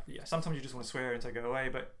from. Sometimes you just want to swear and say go away,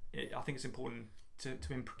 but I think it's important to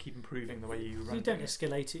keep improving the way you run. You don't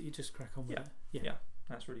escalate it, you just crack on with it.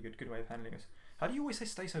 That's a really good way of handling it. How do you always say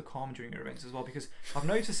stay so calm during your events as well? Because I've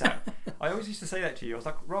noticed that. I always used to say that to you. I was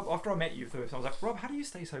like, Rob, after I met you first, I was like, Rob, how do you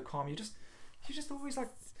stay so calm? You just always like,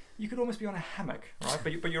 you could almost be on a hammock, right?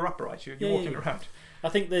 But you're upright. You're walking around. I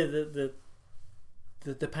think the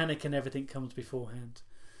panic and everything comes beforehand.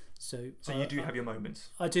 So you do have your moments.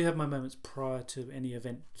 I do have my moments prior to any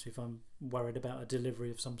event. So if I'm worried about a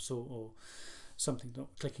delivery of some sort or something not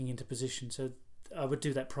clicking into position, so I would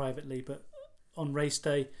do that privately. But on race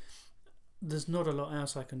day, there's not a lot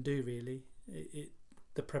else I can do really.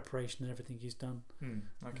 The preparation and everything is done.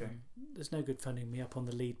 There's no good phoning me up on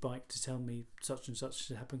the lead bike to tell me such and such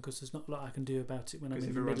should happen, because there's not a lot I can do about it when I'm in the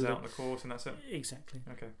middle. Because if it runs out on the course and that's it. Exactly.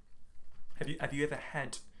 Okay. Have you ever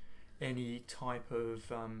had any type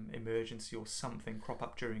of emergency or something crop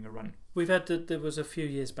up during a run? We've had there was a few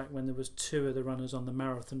years back when there was 2 of the runners on the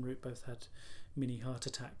marathon route both had mini heart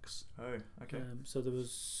attacks. Oh, okay. So there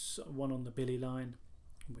was one on the Billy line,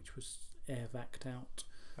 which was air vac'd out.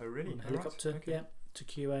 Oh, really? On a helicopter, right. Okay. To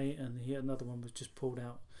QA, and another one was just pulled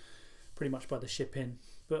out pretty much by the ship in.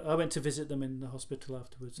 But I went to visit them in the hospital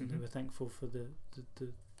afterwards, and they were thankful for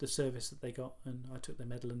the service that they got, and I took their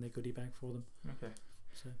medal and their goodie bag for them. Okay.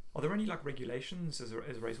 So, are there any regulations as a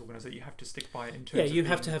race organizer that you have to stick by in terms of you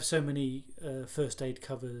have to have so many first aid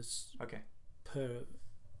covers per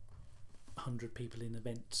 100 people in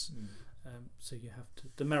events. So you have to.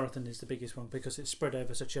 The marathon is the biggest one because it's spread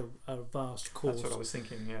over such a vast course. That's what I was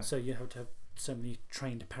thinking. Yeah. So you have to have so many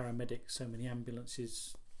trained paramedics, so many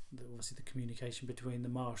ambulances. Obviously, the communication between the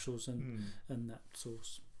marshals and that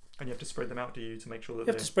source. And you have to spread them out, do you, to make sure that you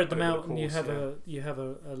have to spread them out, and you have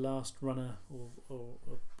a last runner or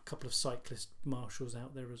a couple of cyclist marshals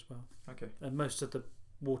out there as well. Okay. And most of the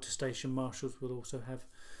water station marshals will also have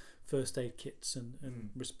first aid kits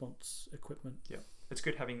and response equipment. Yeah. It's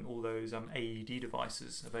good having all those AED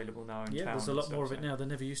devices available now in town. Yeah, there's a lot more of it now than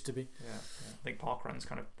there ever used to be. Yeah. I think parkrun's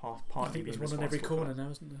kind of partly I think there's one on every corner now,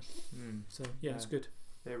 isn't there? So it's good.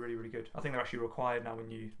 They're really, really good. I think they're actually required now when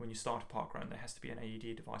you start a parkrun. There has to be an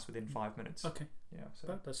AED device within 5 minutes. Okay. Yeah.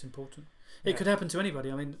 So that's important. It could happen to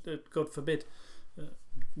anybody. I mean, God forbid.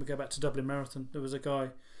 We go back to Dublin Marathon. There was a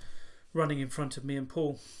guy running in front of me and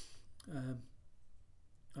Paul.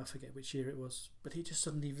 I forget which year it was, but he just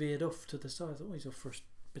suddenly veered off to the side. I thought, he's off for a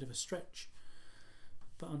bit of a stretch.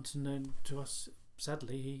 But unknown to us,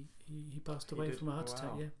 sadly, he passed away from a heart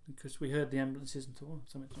attack. Yeah, because we heard the ambulances and thought,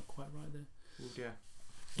 something's not quite right there. Well, yeah.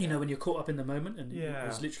 You know, when you're caught up in the moment and it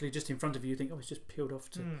was literally just in front of you, you think, he's just peeled off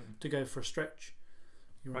to go for a stretch.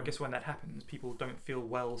 I guess when that happens, people don't feel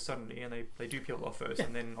well suddenly, and they do peel off first,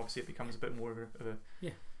 and then obviously it becomes a bit more of a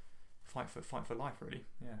fight for life, really.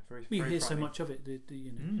 Yeah, very. We very hear frightening. so much of it.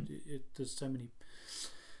 There's so many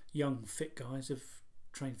young, fit guys have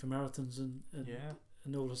train for marathons and Yeah.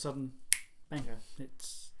 and all of a sudden, bang! Yeah.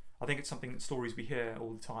 I think it's something stories we hear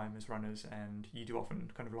all the time as runners, and you do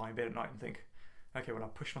often kind of lie in bed at night and think, okay, well, I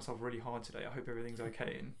pushed myself really hard today. I hope everything's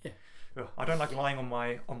okay. And I don't like lying on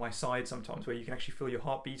my side sometimes, where you can actually feel your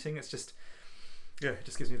heart beating. It's just, it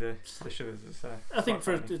just gives me the shivers. I think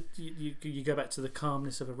you go back to the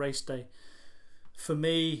calmness of a race day. For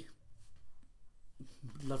me,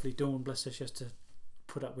 lovely Dawn, bless her, she has to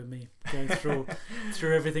put up with me going through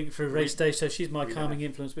everything through race day, so she's my calming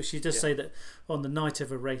influence. But she does say that on the night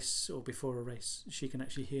of a race or before a race, she can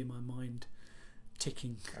actually hear my mind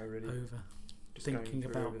ticking over, just thinking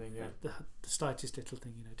about the slightest little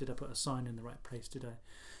thing. Did I put a sign in the right place? Did I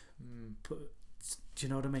put? Do you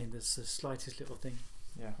know what I mean? There's the slightest little thing.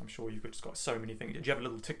 Yeah, I'm sure you've just got so many things. Did you have a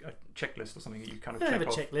little checklist or something that you kind of check off? I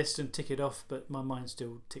have a checklist and tick it off, but my mind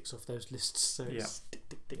still ticks off those lists. So it's tick,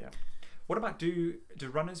 tick, tick. Yeah. What about do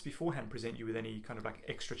runners beforehand present you with any kind of like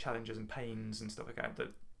extra challenges and pains and stuff like that?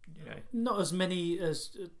 Not as many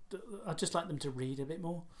as I'd just like them to read a bit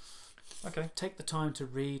more. Okay. Take the time to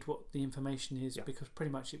read what the information is, because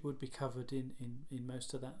pretty much it would be covered in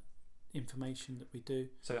most of that information that we do.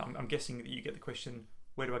 So I'm guessing that you get the question,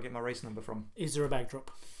 where do I get my race number from? Is there a bag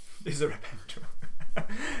drop? Is there a bag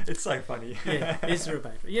drop? It's so funny. Yeah, is there a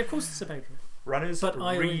bag drop? Yeah, of course it's a bag drop. Runners, but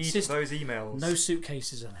read those emails. No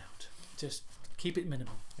suitcases allowed. Just keep it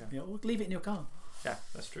minimal. Or leave it in your car. Yeah,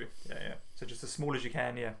 that's true. Yeah. So just as small as you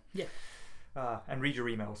can. Yeah. And read your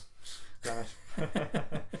emails. Damn it.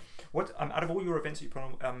 What out of all your events that you put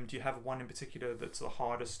on, do you have one in particular that's the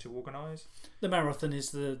hardest to organise? The marathon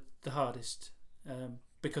is the hardest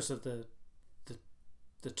because of the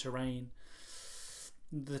terrain,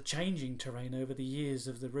 the changing terrain over the years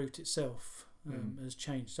of the route itself has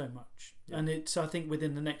changed so much, and it's, I think,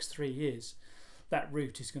 within the next 3 years, that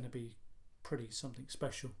route is going to be pretty something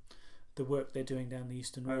special. The work they're doing down the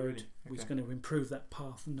Eastern Road is going to improve that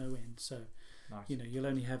path no end. So, nice. You'll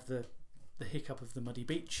only have the hiccup of the muddy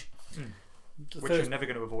beach, which you're never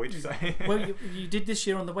going to avoid. So. Well, you did this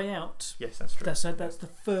year on the way out. Yes, that's true. That's the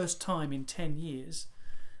first time in 10 years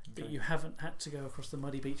that you haven't had to go across the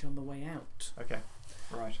muddy beach on the way out. Okay,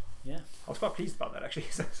 right. Yeah. I was quite pleased about that, actually.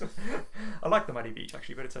 I like the muddy beach,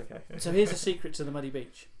 actually, but it's okay. So here's a secret to the muddy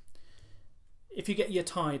beach. If you get your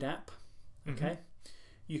Tide app,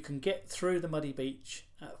 you can get through the muddy beach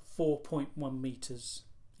at 4.1 metres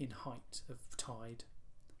in height of tide.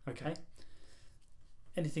 Okay?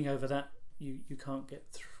 Anything over that, you can't get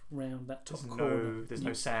round that top corner. There's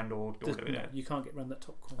no sand or whatever. No, you can't get round that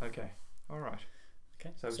top corner. Okay, all right.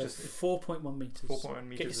 Okay, so just 4.1 metres. 4.1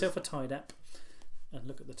 metres. Get yourself a Tide app and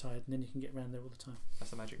look at the tide, and then you can get around there all the time.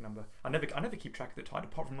 That's the magic number. I never keep track of the tide,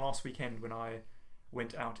 apart from last weekend when I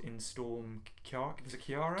went out in Storm Kiara. Was it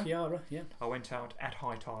Kiara? Kiara, yeah. I went out at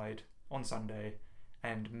high tide on Sunday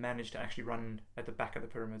and managed to actually run at the back of the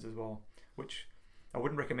pyramids as well, which I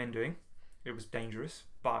wouldn't recommend doing. It was dangerous,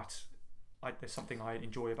 but there's something I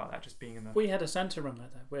enjoy about that, just being in the... We had a Santa run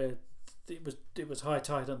like that, where it was high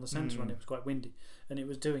tide on the Santa run. It was quite windy, and it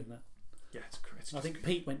was doing that. Yeah, it's I think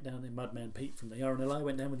Pete went down there, Mudman Pete from the RNLI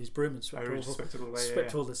went down with his broom and swept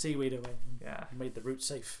all the seaweed away and made the route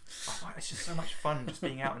safe. It's just so much fun just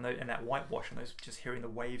being out in that whitewash and just hearing the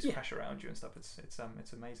waves crash around you and stuff.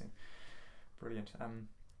 It's amazing. Brilliant.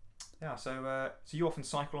 So you often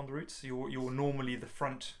cycle on the routes? You're normally the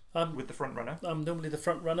front with the front runner? I'm normally the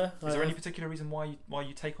front runner. Is there any particular reason why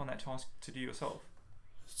you take on that task to do yourself?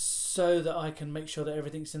 So that I can make sure that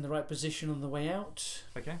everything's in the right position on the way out.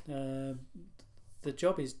 Okay. The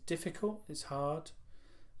job is difficult. It's hard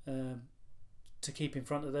to keep in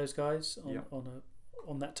front of those guys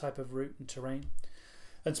on that type of route and terrain,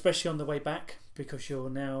 and especially on the way back, because you're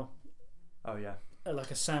now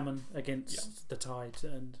like a salmon against the tide,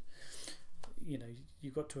 and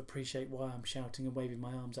you've got to appreciate why I'm shouting and waving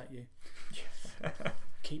my arms at you.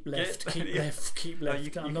 Keep left, keep left, keep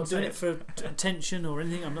left. I'm not doing it for attention or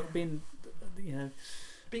anything. I'm not being,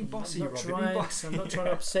 being bossy. I'm not trying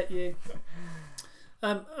to upset you.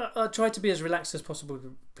 I try to be as relaxed as possible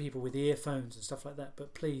with people with earphones and stuff like that.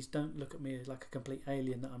 But please don't look at me like a complete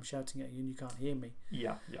alien that I'm shouting at you and you can't hear me.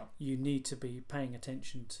 Yeah. You need to be paying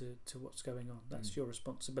attention to what's going on. That's your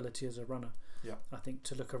responsibility as a runner. Yeah. I think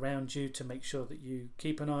to look around you, to make sure that you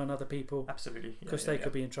keep an eye on other people. Absolutely. Because they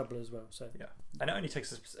could be in trouble as well. So and it only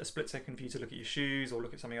takes a split second for you to look at your shoes or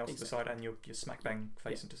look at something else to the side, and you're smack bang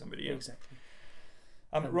face into somebody. Yeah. Exactly.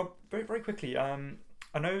 Rob, very very quickly. I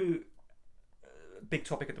know a big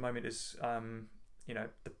topic at the moment is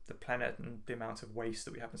the planet and the amount of waste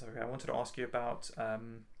that we have and stuff like that. I wanted to ask you about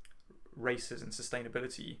races and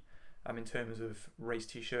sustainability. In terms of race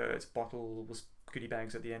t-shirts, bottles, goodie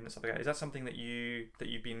bags at the end and stuff like that. Is that something that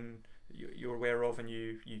you're aware of and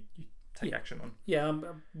you take action on? Yeah,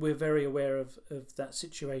 we're very aware of that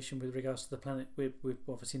situation with regards to the planet. We're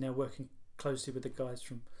obviously now working closely with the guys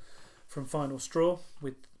from Final Straw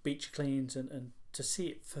with beach cleans and to see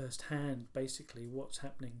it firsthand, basically what's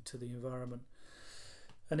happening to the environment.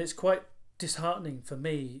 And it's quite disheartening for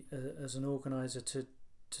me as an organiser to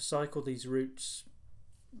cycle these routes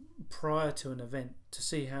prior to an event to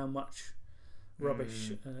see how much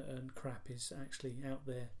rubbish and crap is actually out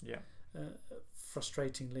there. Yeah.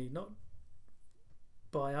 Frustratingly, not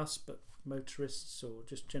by us but motorists or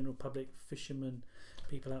just general public, fishermen,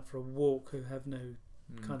 people out for a walk who have no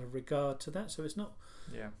kind of regard to that. So it's not.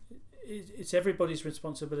 Yeah. It's everybody's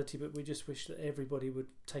responsibility, but we just wish that everybody would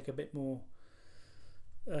take a bit more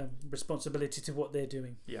responsibility to what they're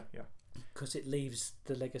doing. Yeah, yeah. Because it leaves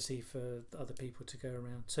the legacy for other people to go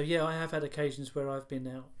around. So yeah, I have had occasions where I've been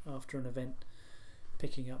out after an event,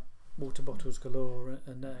 picking up water bottles galore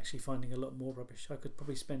and actually finding a lot more rubbish. I could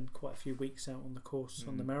probably spend quite a few weeks out on the course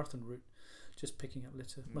on the marathon route, just picking up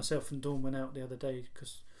litter. Myself and Dawn went out the other day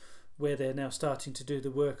because where they're now starting to do the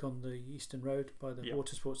work on the Eastern Road by the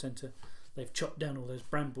Water Sports Centre, they've chopped down all those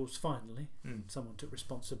brambles finally. Someone took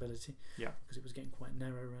responsibility because it was getting quite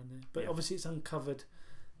narrow around there. But obviously it's uncovered.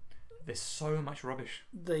 There's so much rubbish.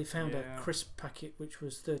 They found a crisp packet which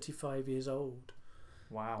was 35 years old.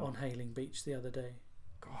 Wow. On Hayling Beach the other day.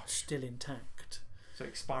 Gosh. Still intact. So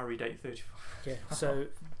expiry date 35. Yeah. So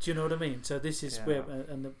do you know what I mean? So this is where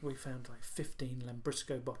we found like 15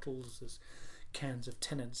 Lambrusco bottles. There's cans of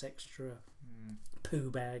Tennent's Extra, poo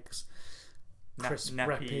bags, crisp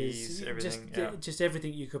nappies, everything. Just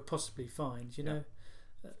everything you could possibly find. You know.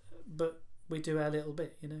 But we do our little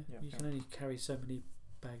bit. You know. You can only carry so many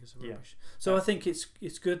bags of rubbish. So I think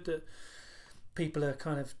it's good that people are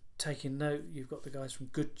kind of taking note. You've got the guys from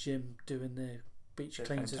Good Gym doing their beach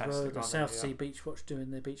cleans as well. The South Sea Beach Watch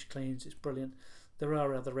doing their beach cleans. It's brilliant. There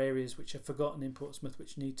are other areas which are forgotten in Portsmouth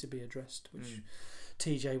which need to be addressed, which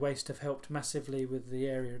TJ Waste have helped massively with the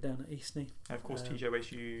area down at Eastney. And of course, TJ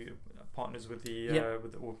Waste, you partners with the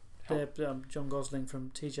John Gosling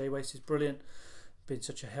from TJ Waste is brilliant. Been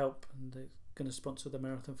such a help, and they're going to sponsor the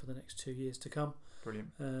marathon for the next 2 years to come.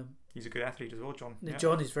 Brilliant. He's a good athlete as well, John.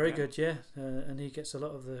 John is very good, and he gets a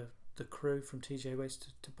lot of the crew from TJ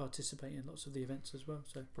Waste to participate in lots of the events as well.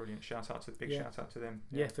 So brilliant! Shout out to them.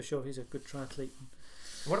 Yeah, for sure. He's a good triathlete.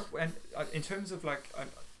 What and in terms of like,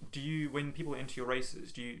 do you, when people enter your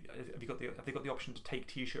races, have they got the option to take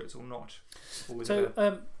T-shirts or not? Or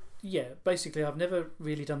basically, I've never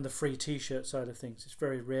really done the free T-shirt side of things. It's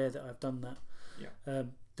very rare that I've done that. Yeah.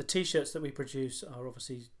 The T-shirts that we produce are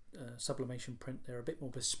obviously sublimation print. They're a bit more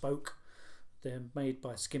bespoke. They're made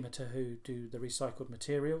by Skimmeter, who do the recycled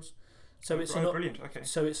materials. So it's brilliant. Okay.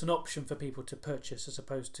 So it's an option for people to purchase as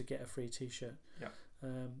opposed to get a free T-shirt. Yeah.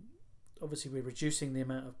 Obviously, we're reducing the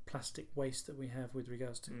amount of plastic waste that we have with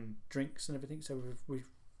regards to drinks and everything. So we've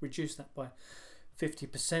reduced that by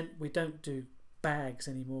 50%. We don't do bags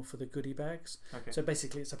anymore for the goodie bags. Okay. So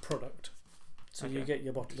basically, it's a product. So you get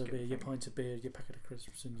your bottle of beer, your pint of beer, your packet of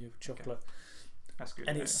crisps, and your chocolate. Okay. That's good.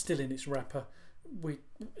 And it's still in its wrapper.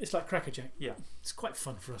 It's like Cracker Jack. Yeah. It's quite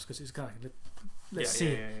fun for us because it's kind of let's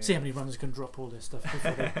see how many runners can drop all their stuff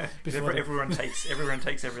before everyone takes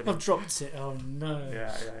everything. I've dropped it. Oh no.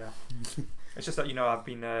 Yeah. It's just that I've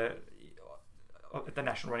been at the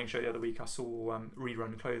National Running Show the other week. I saw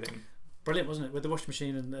Rerun Clothing. Brilliant, wasn't it? With the washing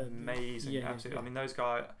machine and amazing, absolutely. I mean, those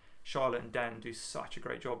guys, Charlotte and Dan, do such a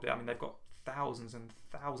great job there. I mean, they've got thousands and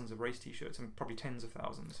thousands of race T-shirts and probably tens of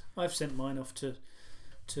thousands. I've sent mine off to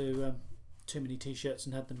Too Many T-shirts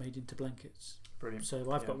and had them made into blankets. Brilliant.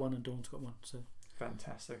 So I've got one and Dawn's got one. So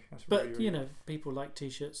fantastic. That's but really people like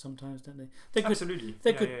T-shirts sometimes, don't they? They're good. Absolutely.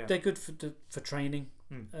 They're good. Yeah. They're good for training.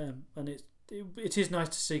 And it is nice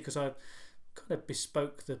to see because I've kind of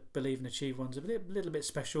bespoke the Believe and Achieve ones a little bit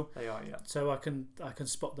special. They are, yeah. So I can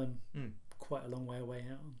spot them quite a long way away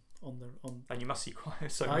out on. And you must see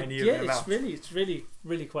quite so many of them out. It's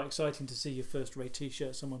really quite exciting to see your first Ray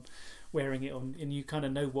T-shirt, someone wearing it on, and you kind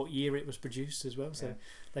of know what year it was produced as well. So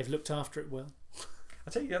they've looked after it well.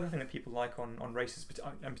 I'll tell you the other thing that people like on races, but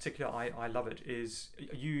in particular I love it, is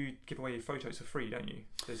you give away your photos for free, don't you?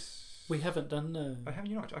 We haven't done, no. Oh, have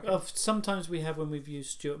you not? Okay. Sometimes we have when we've used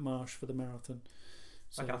Stuart Marsh for the marathon.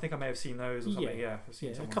 So, okay, I think I may have seen those or something. Yeah, I've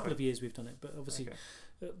seen a couple of years we've done it, but obviously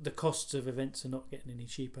the costs of events are not getting any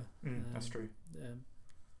cheaper. That's true.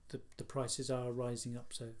 The prices are rising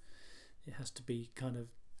up, so it has to be kind of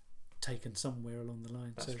taken somewhere along the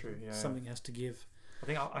line. That's true. Yeah, something has to give. I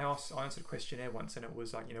think I answered a questionnaire once, and it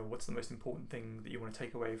was like, what's the most important thing that you want to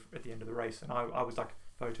take away at the end of the race? And I was like,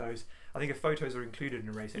 photos. I think if photos are included in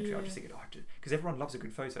a race entry, I just Yeah. think, because everyone loves a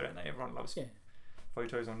good photo, don't they? Everyone loves Yeah.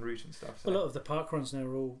 photos en route and stuff. A So. lot of the park runs now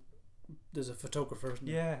are all there's a photographer, isn't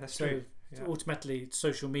there? Yeah, that's So true. Yeah. automatically,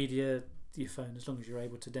 social media, your phone, as long as you're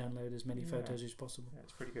able to download as many Yeah. photos as possible. Yeah,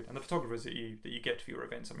 it's pretty good. And the photographers that you get for your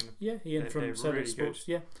events, I mean, Yeah, Ian they're from Solo really Sports.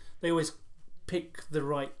 Yeah, they always pick the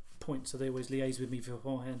right point, so they always liaise with me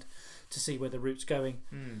beforehand to see where the route's going.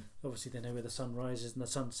 Obviously, they know where the sun rises and the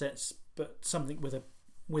sun sets, but something with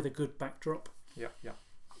a good backdrop. Yeah,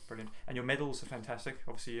 brilliant. And your medals are fantastic.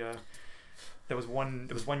 Obviously, there was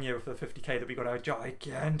one year for the 50k that we got a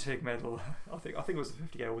gigantic medal. I think it was the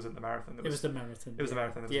 50k, or was it the marathon? It was the marathon. It was the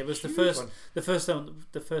marathon. Yeah, it was the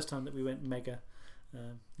first time that we went mega.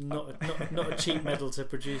 Not a cheap medal to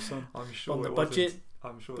produce on the budget.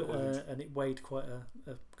 I'm sure but, it wasn't. and it weighed quite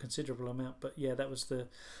a considerable amount. But yeah, that was the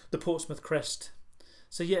Portsmouth crest.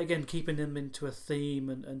 So yeah, again, keeping them into a theme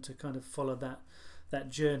and to kind of follow that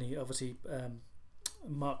journey. Obviously,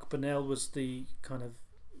 Mark Burnell was the kind of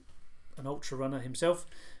an ultra runner himself.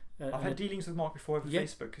 I've had dealings with Mark before over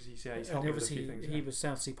Facebook because he's helped me with a few things. He was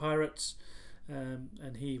South Sea Pirates,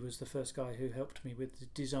 and he was the first guy who helped me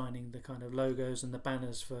with designing the kind of logos and the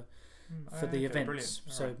banners for the events.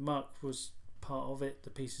 So right. Mark was part of it.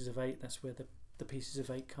 The Pieces of 8. That's where the Pieces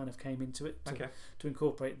of 8 kind of came into it to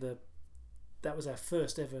incorporate that was our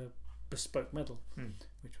first ever bespoke medal,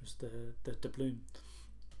 which was the doubloon.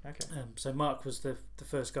 Okay. So Mark was the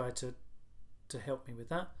first guy to help me with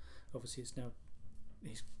that. Obviously,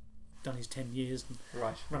 he's done his 10 years and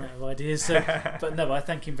run out of ideas. So, but no, I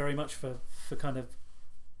thank him very much for kind of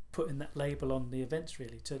putting that label on the events,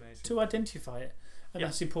 really, to identify it. And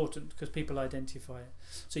that's important because people identify it.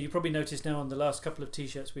 So you probably noticed now on the last couple of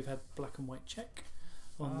T-shirts we've had black and white check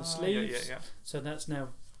on the sleeves. Yeah. So that's now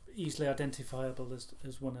easily identifiable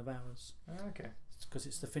as one of ours. Okay. Because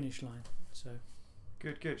it's the finish line. So.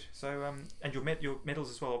 Good. So, and your medals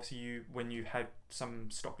as well. Obviously, when you had some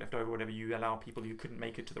stock left over, or whatever, you allow people who couldn't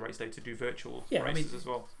make it to the race day to do virtual races as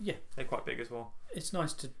well. Yeah, they're quite big as well. It's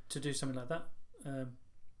nice to do something like that.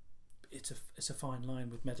 It's a fine line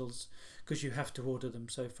with medals because you have to order them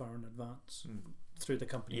so far in advance through the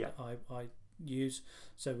company that I use.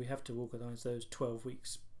 So we have to organise those 12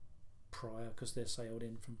 weeks prior because they're sailed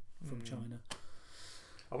in from China.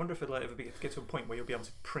 I wonder if it'll ever get to a point where you'll be able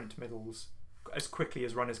to print medals as quickly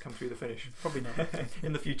as runners come through the finish. Probably not.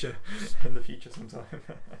 in the future sometime.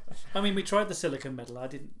 I mean, we tried the silicone medal. I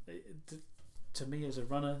didn't. To me, as a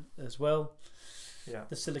runner as well,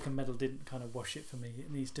 the silicone medal didn't kind of wash it for me.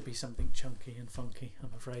 It needs to be something chunky and funky,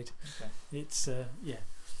 I'm afraid. Okay. It's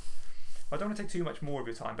I don't want to take too much more of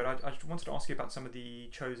your time, but I wanted to ask you about some of the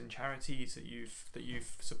chosen charities that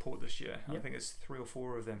you've supported this year. I think there's 3 or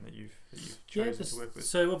 4 of them that you've chosen to work with.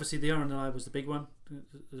 So obviously the RNLI was the big one.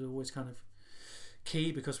 It was always kind of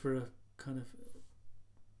key because we're kind of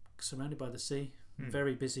surrounded by the sea,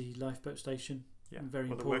 very busy lifeboat station. Very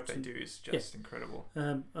important. The work they do is just incredible.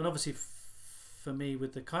 And obviously for me,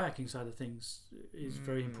 with the kayaking side of things, is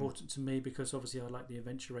very important to me because obviously I like the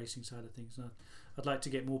adventure racing side of things. And I'd like to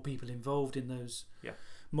get more people involved in those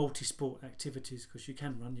multi-sport activities because you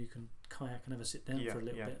can run, you can kayak and have a sit down for a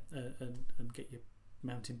little bit and get your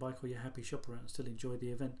mountain bike or your happy shopper out and still enjoy the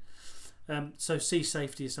event. So sea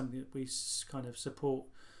safety is something that we kind of support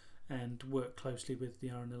and work closely with the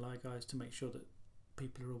RNLI guys to make sure that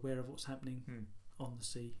people are aware of what's happening on the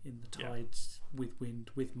sea, in the tides, with wind,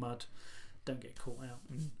 with mud. Don't get caught out.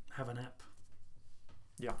 Have an app.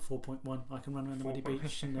 4.1. I can run around the muddy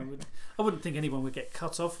beach, and I wouldn't think anyone would get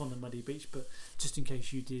cut off on the muddy beach, but just in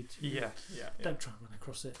case you did, don't try and run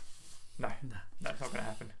across it. No, that's not going to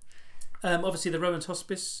happen. Obviously, the Rowan's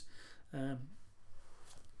Hospice, a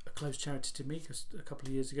close charity to me because a couple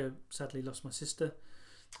of years ago, sadly lost my sister.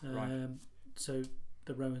 So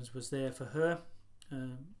the Rowans was there for her.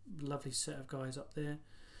 Lovely set of guys up there.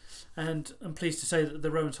 And I'm pleased to say that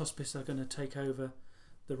the Rowan's Hospice are going to take over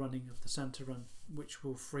the running of the Santa Run, which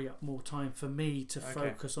will free up more time for me to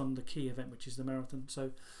focus on the key event, which is the marathon.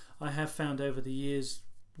 So I have found over the years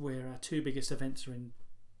where our 2 biggest events are in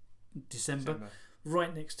December,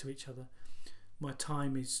 right next to each other, my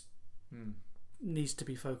time needs to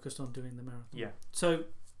be focused on doing the marathon. So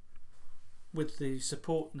with the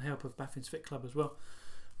support and help of Baffin's Fit Club as well,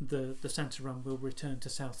 the Santa Run will return to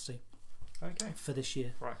Southsea for this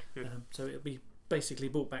year. Right, good. So it'll be basically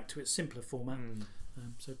brought back to its simpler format.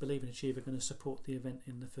 So Believe and Achieve are going to support the event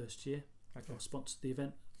in the first year, or sponsor the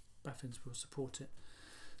event. Baffin's will support it.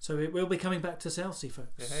 So it will be coming back to Southsea,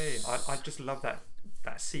 folks. Hey, I just love that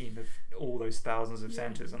scene of all those thousands of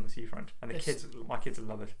Santas on the seafront, and my kids will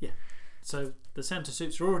love it. Yeah. So the Santa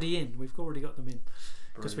suits are already in. We've already got them in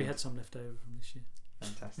because we had some left over from this year.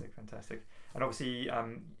 Fantastic. And obviously,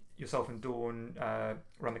 yourself and Dawn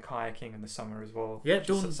run the kayaking in the summer as well. Yeah, which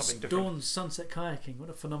is something different. Dawn's sunset kayaking. What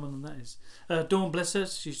a phenomenon that is. Dawn, bless her,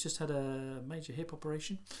 she's just had a major hip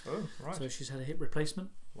operation. Oh, right. So she's had a hip replacement.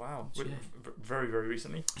 Wow. Yeah. Very, very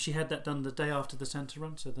recently. She had that done the day after the Santa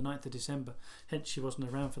run, so the 9th of December. Hence, she wasn't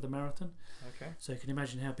around for the marathon. Okay. So you can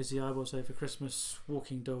imagine how busy I was over Christmas,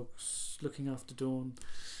 walking dogs, looking after Dawn.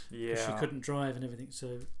 Yeah. She couldn't drive and everything,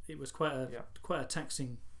 so it was quite a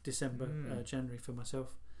taxing December, January for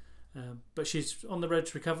myself. But she's on the road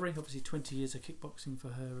to recovery. Obviously, 20 years of kickboxing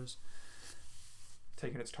for her has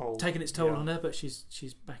taken its toll on her. But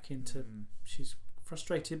she's back into. She's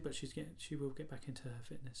frustrated, but she will get back into her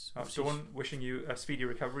fitness. Dawn, wishing you a speedy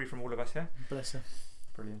recovery from all of us here. Bless her.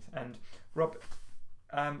 Brilliant. And Rob,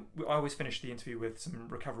 I always finish the interview with some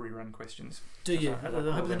recovery run questions. Do you? I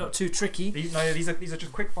hope they're not too tricky. These are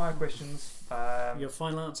just quick fire questions. Your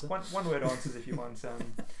final answer. One word answers if you want.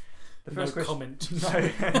 The first no question. Comment.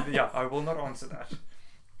 No, yeah, I will not answer that.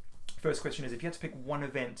 First question is: if you had to pick one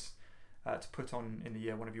event to put on in the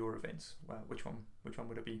year, one of your events, which one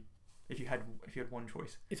would it be? If you had one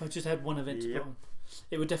choice. If I just had one event to put on,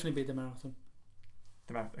 it would definitely be the marathon.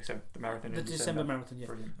 The marathon. The December marathon, yeah.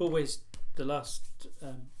 Brilliant. Always the last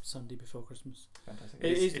Sunday before Christmas. Fantastic.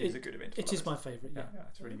 It is a good event. It is my favourite. Yeah,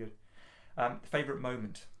 it's really good. Favourite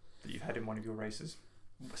moment that you've had in one of your races?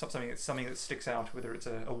 Something that sticks out, whether it's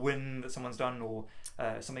a win that someone's done or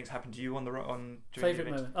something's happened to you on during favourite the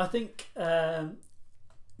event. moment. I think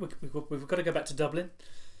we've got to go back to Dublin.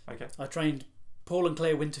 Okay. I trained Paul and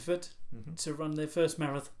Claire Winterford to run their first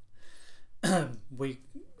marathon. We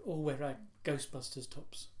all wear our Ghostbusters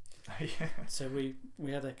tops. Yeah. So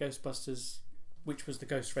we had a Ghostbusters, which was the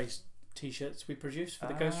Ghost Race T-shirts we produced for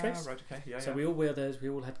the Ghost Race. Right. Okay. Yeah. So we all wear those. We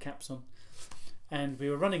all had caps on, and we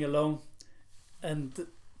were running along. And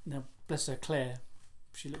now, bless her, Claire,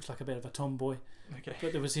 she looks like a bit of a tomboy. Okay.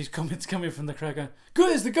 But there was these comments coming from the crowd going,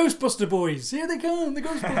 "Guys, the Ghostbuster boys! Here they come, the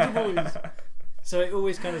Ghostbuster boys!" So it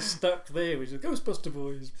always kind of stuck there, which is Ghostbuster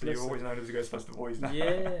boys. So you're always known as the Ghostbuster boys now.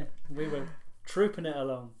 Yeah, we were trooping it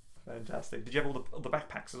along. Fantastic. Did you have all the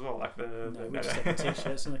backpacks as well, like we just had the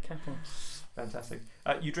T-shirts and the cap on. Fantastic.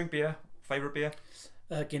 You drink beer? Favourite beer?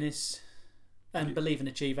 Guinness. And Believe and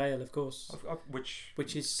Achieve Ale, of course.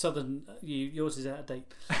 Which is Southern. Yours is out of date.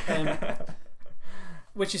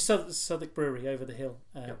 Which is Southwark Brewery over the hill.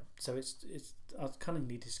 So it's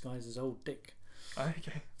cunningly disguised as Old Dick.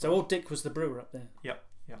 Okay. So Old Dick was the brewer up there. Yep.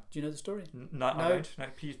 Do you know the story? No, I don't. No,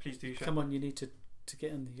 please do. Come on, you need to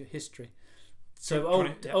get in the history. So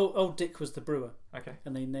Old Dick was the brewer. Okay.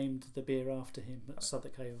 And they named the beer after him at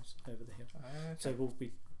Southwark Ales over the hill. Okay. So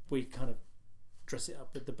we kind of dress it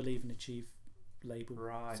up with the Believe and Achieve label.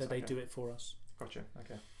 Right. So they do it for us. Gotcha.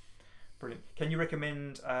 Okay. Brilliant. Can you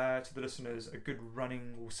recommend to the listeners a good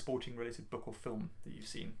running or sporting related book or film that you've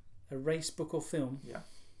seen? A race book or film? Yeah.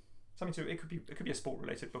 Something it could be a sport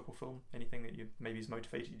related book or film. Anything that maybe has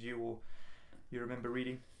motivated you or you remember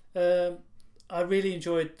reading? I really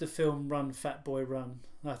enjoyed the film Run Fat Boy Run.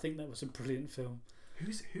 I think that was a brilliant film.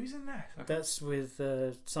 Who's in that? Okay. That's with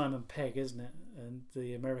Simon Pegg, isn't it? And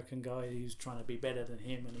the American guy who's trying to be better than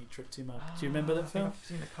him, and he tripped him up. Do you remember that film? I've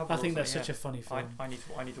seen a couple. I think that's such a funny film. I need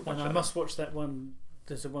to watch and that. I must watch that one.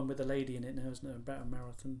 There's a one with a lady in it now, isn't it? About a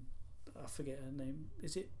marathon. I forget her name.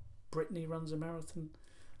 Is it Brittany runs a marathon?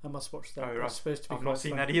 I must watch that. Oh, right. It's supposed to be. I've not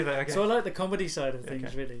seen that either. Okay. So I like the comedy side of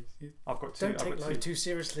things, really. I've got two. Don't take life too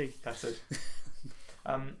seriously. That's it.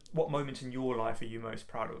 What moment in your life are you most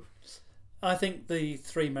proud of? I think the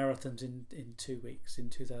 3 marathons in 2 weeks in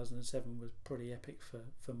 2007 was pretty epic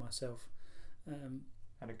for myself. And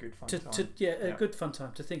a good fun time. A good fun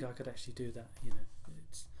time. To think I could actually do that, I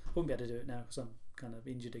wouldn't be able to do it now because I'm kind of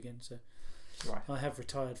injured again. So right. I have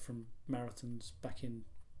retired from marathons back in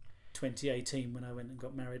 2018 when I went and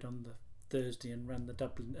got married on the Thursday and ran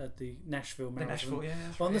the Nashville marathon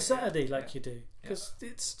on the Saturday you do because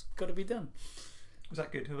it's got to be done. Was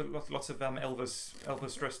that good? Lots of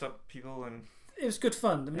Elvis dressed up people and it was good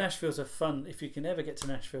fun. Nashville's a fun. If you can ever get to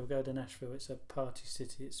Nashville, go to Nashville. It's a party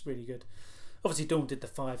city. It's really good. Obviously, Dawn did the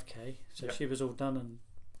 5K, so she was all done and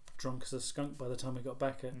drunk as a skunk by the time we got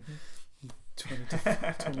back at 20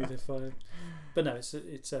 to 5. But no,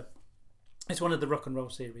 it's one of the rock and roll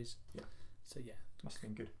series. Yeah. So must have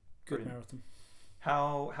been good. Good Brilliant. marathon.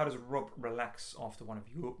 How does Rob relax after one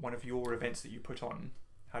of your events that you put on?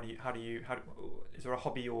 How do you is there a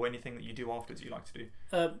hobby or anything that you do afterwards you like to do?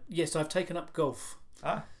 Yes, I've taken up golf.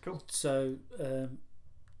 Cool. So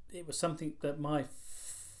it was something that my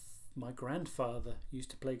grandfather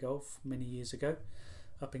used to play golf many years ago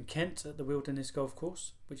up in Kent at the Wilderness Golf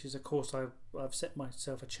Course, which is a course I've set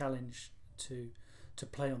myself a challenge to to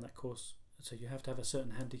play on that course. So you have to have a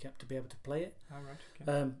certain handicap to be able to play it. Oh, right.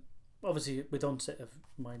 Okay. Obviously, with onset of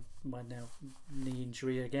my now knee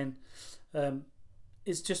injury again,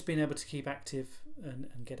 it's just being able to keep active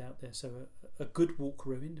and get out there. So a good walk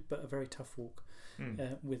ruined, but a very tough walk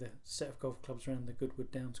with a set of golf clubs around the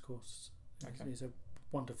Goodwood Downs course is a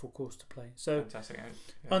wonderful course to play. So fantastic.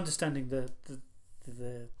 understanding the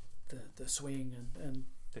swing and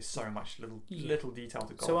there's so much little detail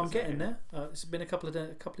to golf. So I'm getting there. It's been a couple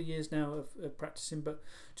of years now of practicing, but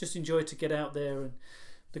just enjoy to get out there. And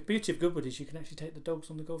the beauty of Goodwood is you can actually take the dogs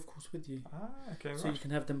on the golf course with you. Okay. So you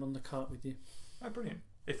can have them on the cart with you. Oh, brilliant!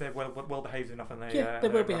 If they're well behaved enough, and they're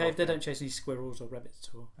well behaved. They don't chase any squirrels or rabbits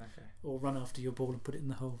or run after your ball and put it in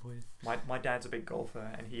the hole for you. My dad's a big golfer,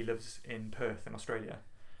 and he lives in Perth in Australia.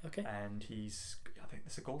 Okay. And I think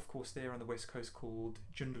there's a golf course there on the west coast called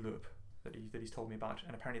Joondalup that he's told me about,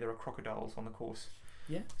 and apparently there are crocodiles on the course.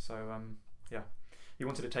 Yeah. So he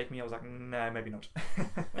wanted to take me. I was like, nah, maybe not.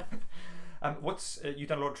 You've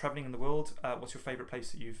done a lot of travelling in the world. What's your favourite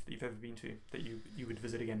place that you've ever been to that you would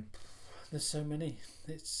visit again? There's so many.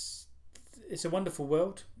 It's a wonderful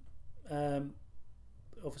world.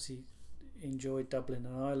 Obviously, enjoyed Dublin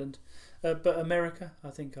and Ireland, but America.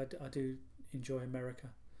 I think I do enjoy America,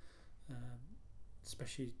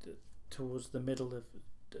 especially towards the middle of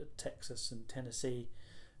Texas and Tennessee,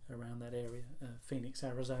 around that area. Phoenix,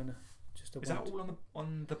 Arizona. Is that all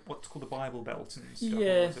on the what's called the Bible Belt and stuff?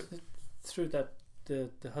 Yeah, through the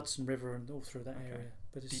Hudson River and all through that area.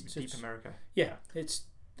 But it's deep America. Yeah, it's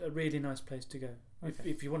a really nice place to go.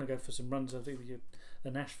 If you want to go for some runs, I think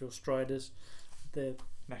the Nashville Striders. The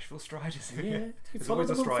Nashville Striders. Yeah, you There's follow always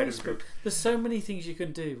them a on Striders Facebook. group. There's so many things you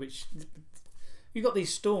can do. Which you've got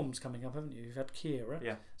these storms coming up, haven't you? You've had Kiera.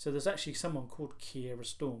 Yeah. So there's actually someone called Kiera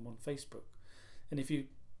Storm on Facebook, and if you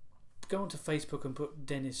go onto Facebook and put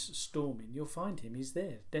Dennis Storm in, you'll find him. He's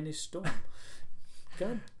there, Dennis Storm. Go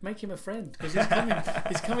and make him a friend because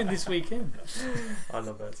he's coming this weekend. I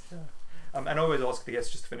love that. Yeah. And I always ask the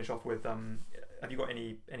guests just to finish off with, have you got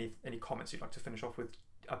any comments you'd like to finish off with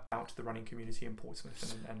about the running community in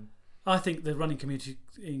Portsmouth? And I think the running community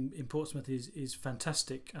in Portsmouth is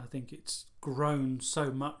fantastic. I think it's grown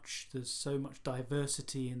so much. There's so much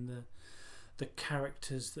diversity in the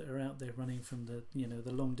characters that are out there running, from the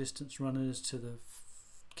long distance runners to the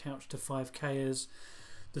couch to 5Kers.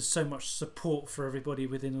 There's so much support for everybody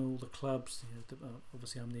within all the clubs.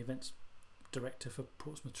 Obviously, I'm the events director for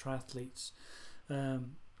Portsmouth Triathletes,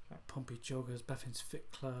 Pompey Joggers, Baffins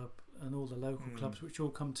Fit Club, and all the local clubs which all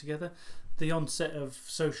come together. The onset of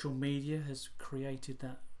social media has created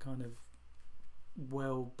that kind of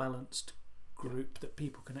well-balanced group that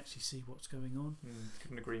people can actually see what's going on.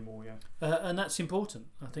 Couldn't agree more, yeah. And that's important.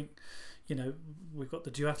 I think, we've got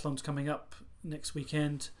the duathlons coming up next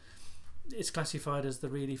weekend. It's classified as the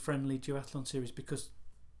really friendly duathlon series because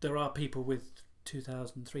there are people with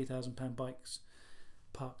 £2,000, £3,000 bikes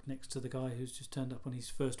parked next to the guy who's just turned up on his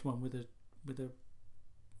first one with a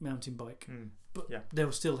mountain bike. But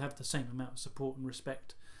they'll still have the same amount of support and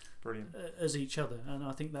respect. Brilliant. As each other, and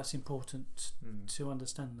I think that's important to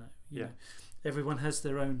understand that. You know, everyone has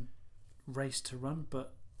their own race to run,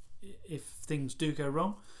 but if things do go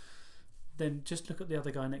wrong, then just look at the other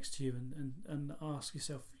guy next to you and ask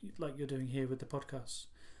yourself, like you're doing here with the podcast,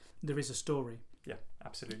 there is a story. Yeah,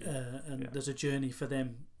 absolutely. There's a journey for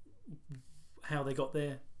them, how they got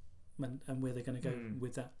there and where they're going to go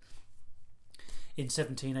with that. In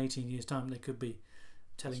 17, 18 years' time, they could be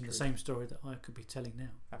telling the same story that I could be telling now.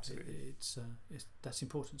 Absolutely. It's that's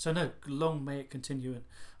important. So no, long may it continue, and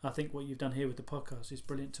I think what you've done here with the podcast is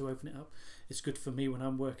brilliant to open it up. It's good for me when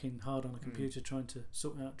I'm working hard on a computer trying to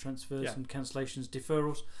sort out transfers and cancellations,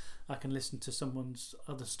 deferrals. I can listen to someone's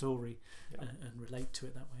other story and relate to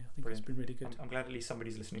it that way. I think it's been really good. I'm glad at least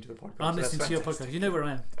somebody's listening to the podcast. I'm listening to your podcast. You know where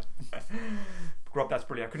I am. Rob, that's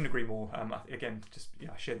brilliant. I couldn't agree more. Again,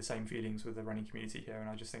 I share the same feelings with the running community here, and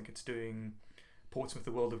I just think it's doing Portsmouth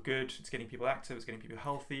the world of good. It's getting people active. It's getting people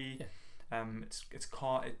healthy. Yeah. It's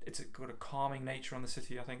got a calming nature on the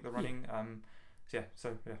city. I think the running.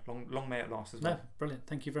 Long may it last as well. No, brilliant.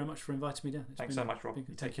 Thank you very much for inviting me down. Thanks so much, Rob. You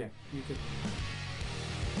take care. You good.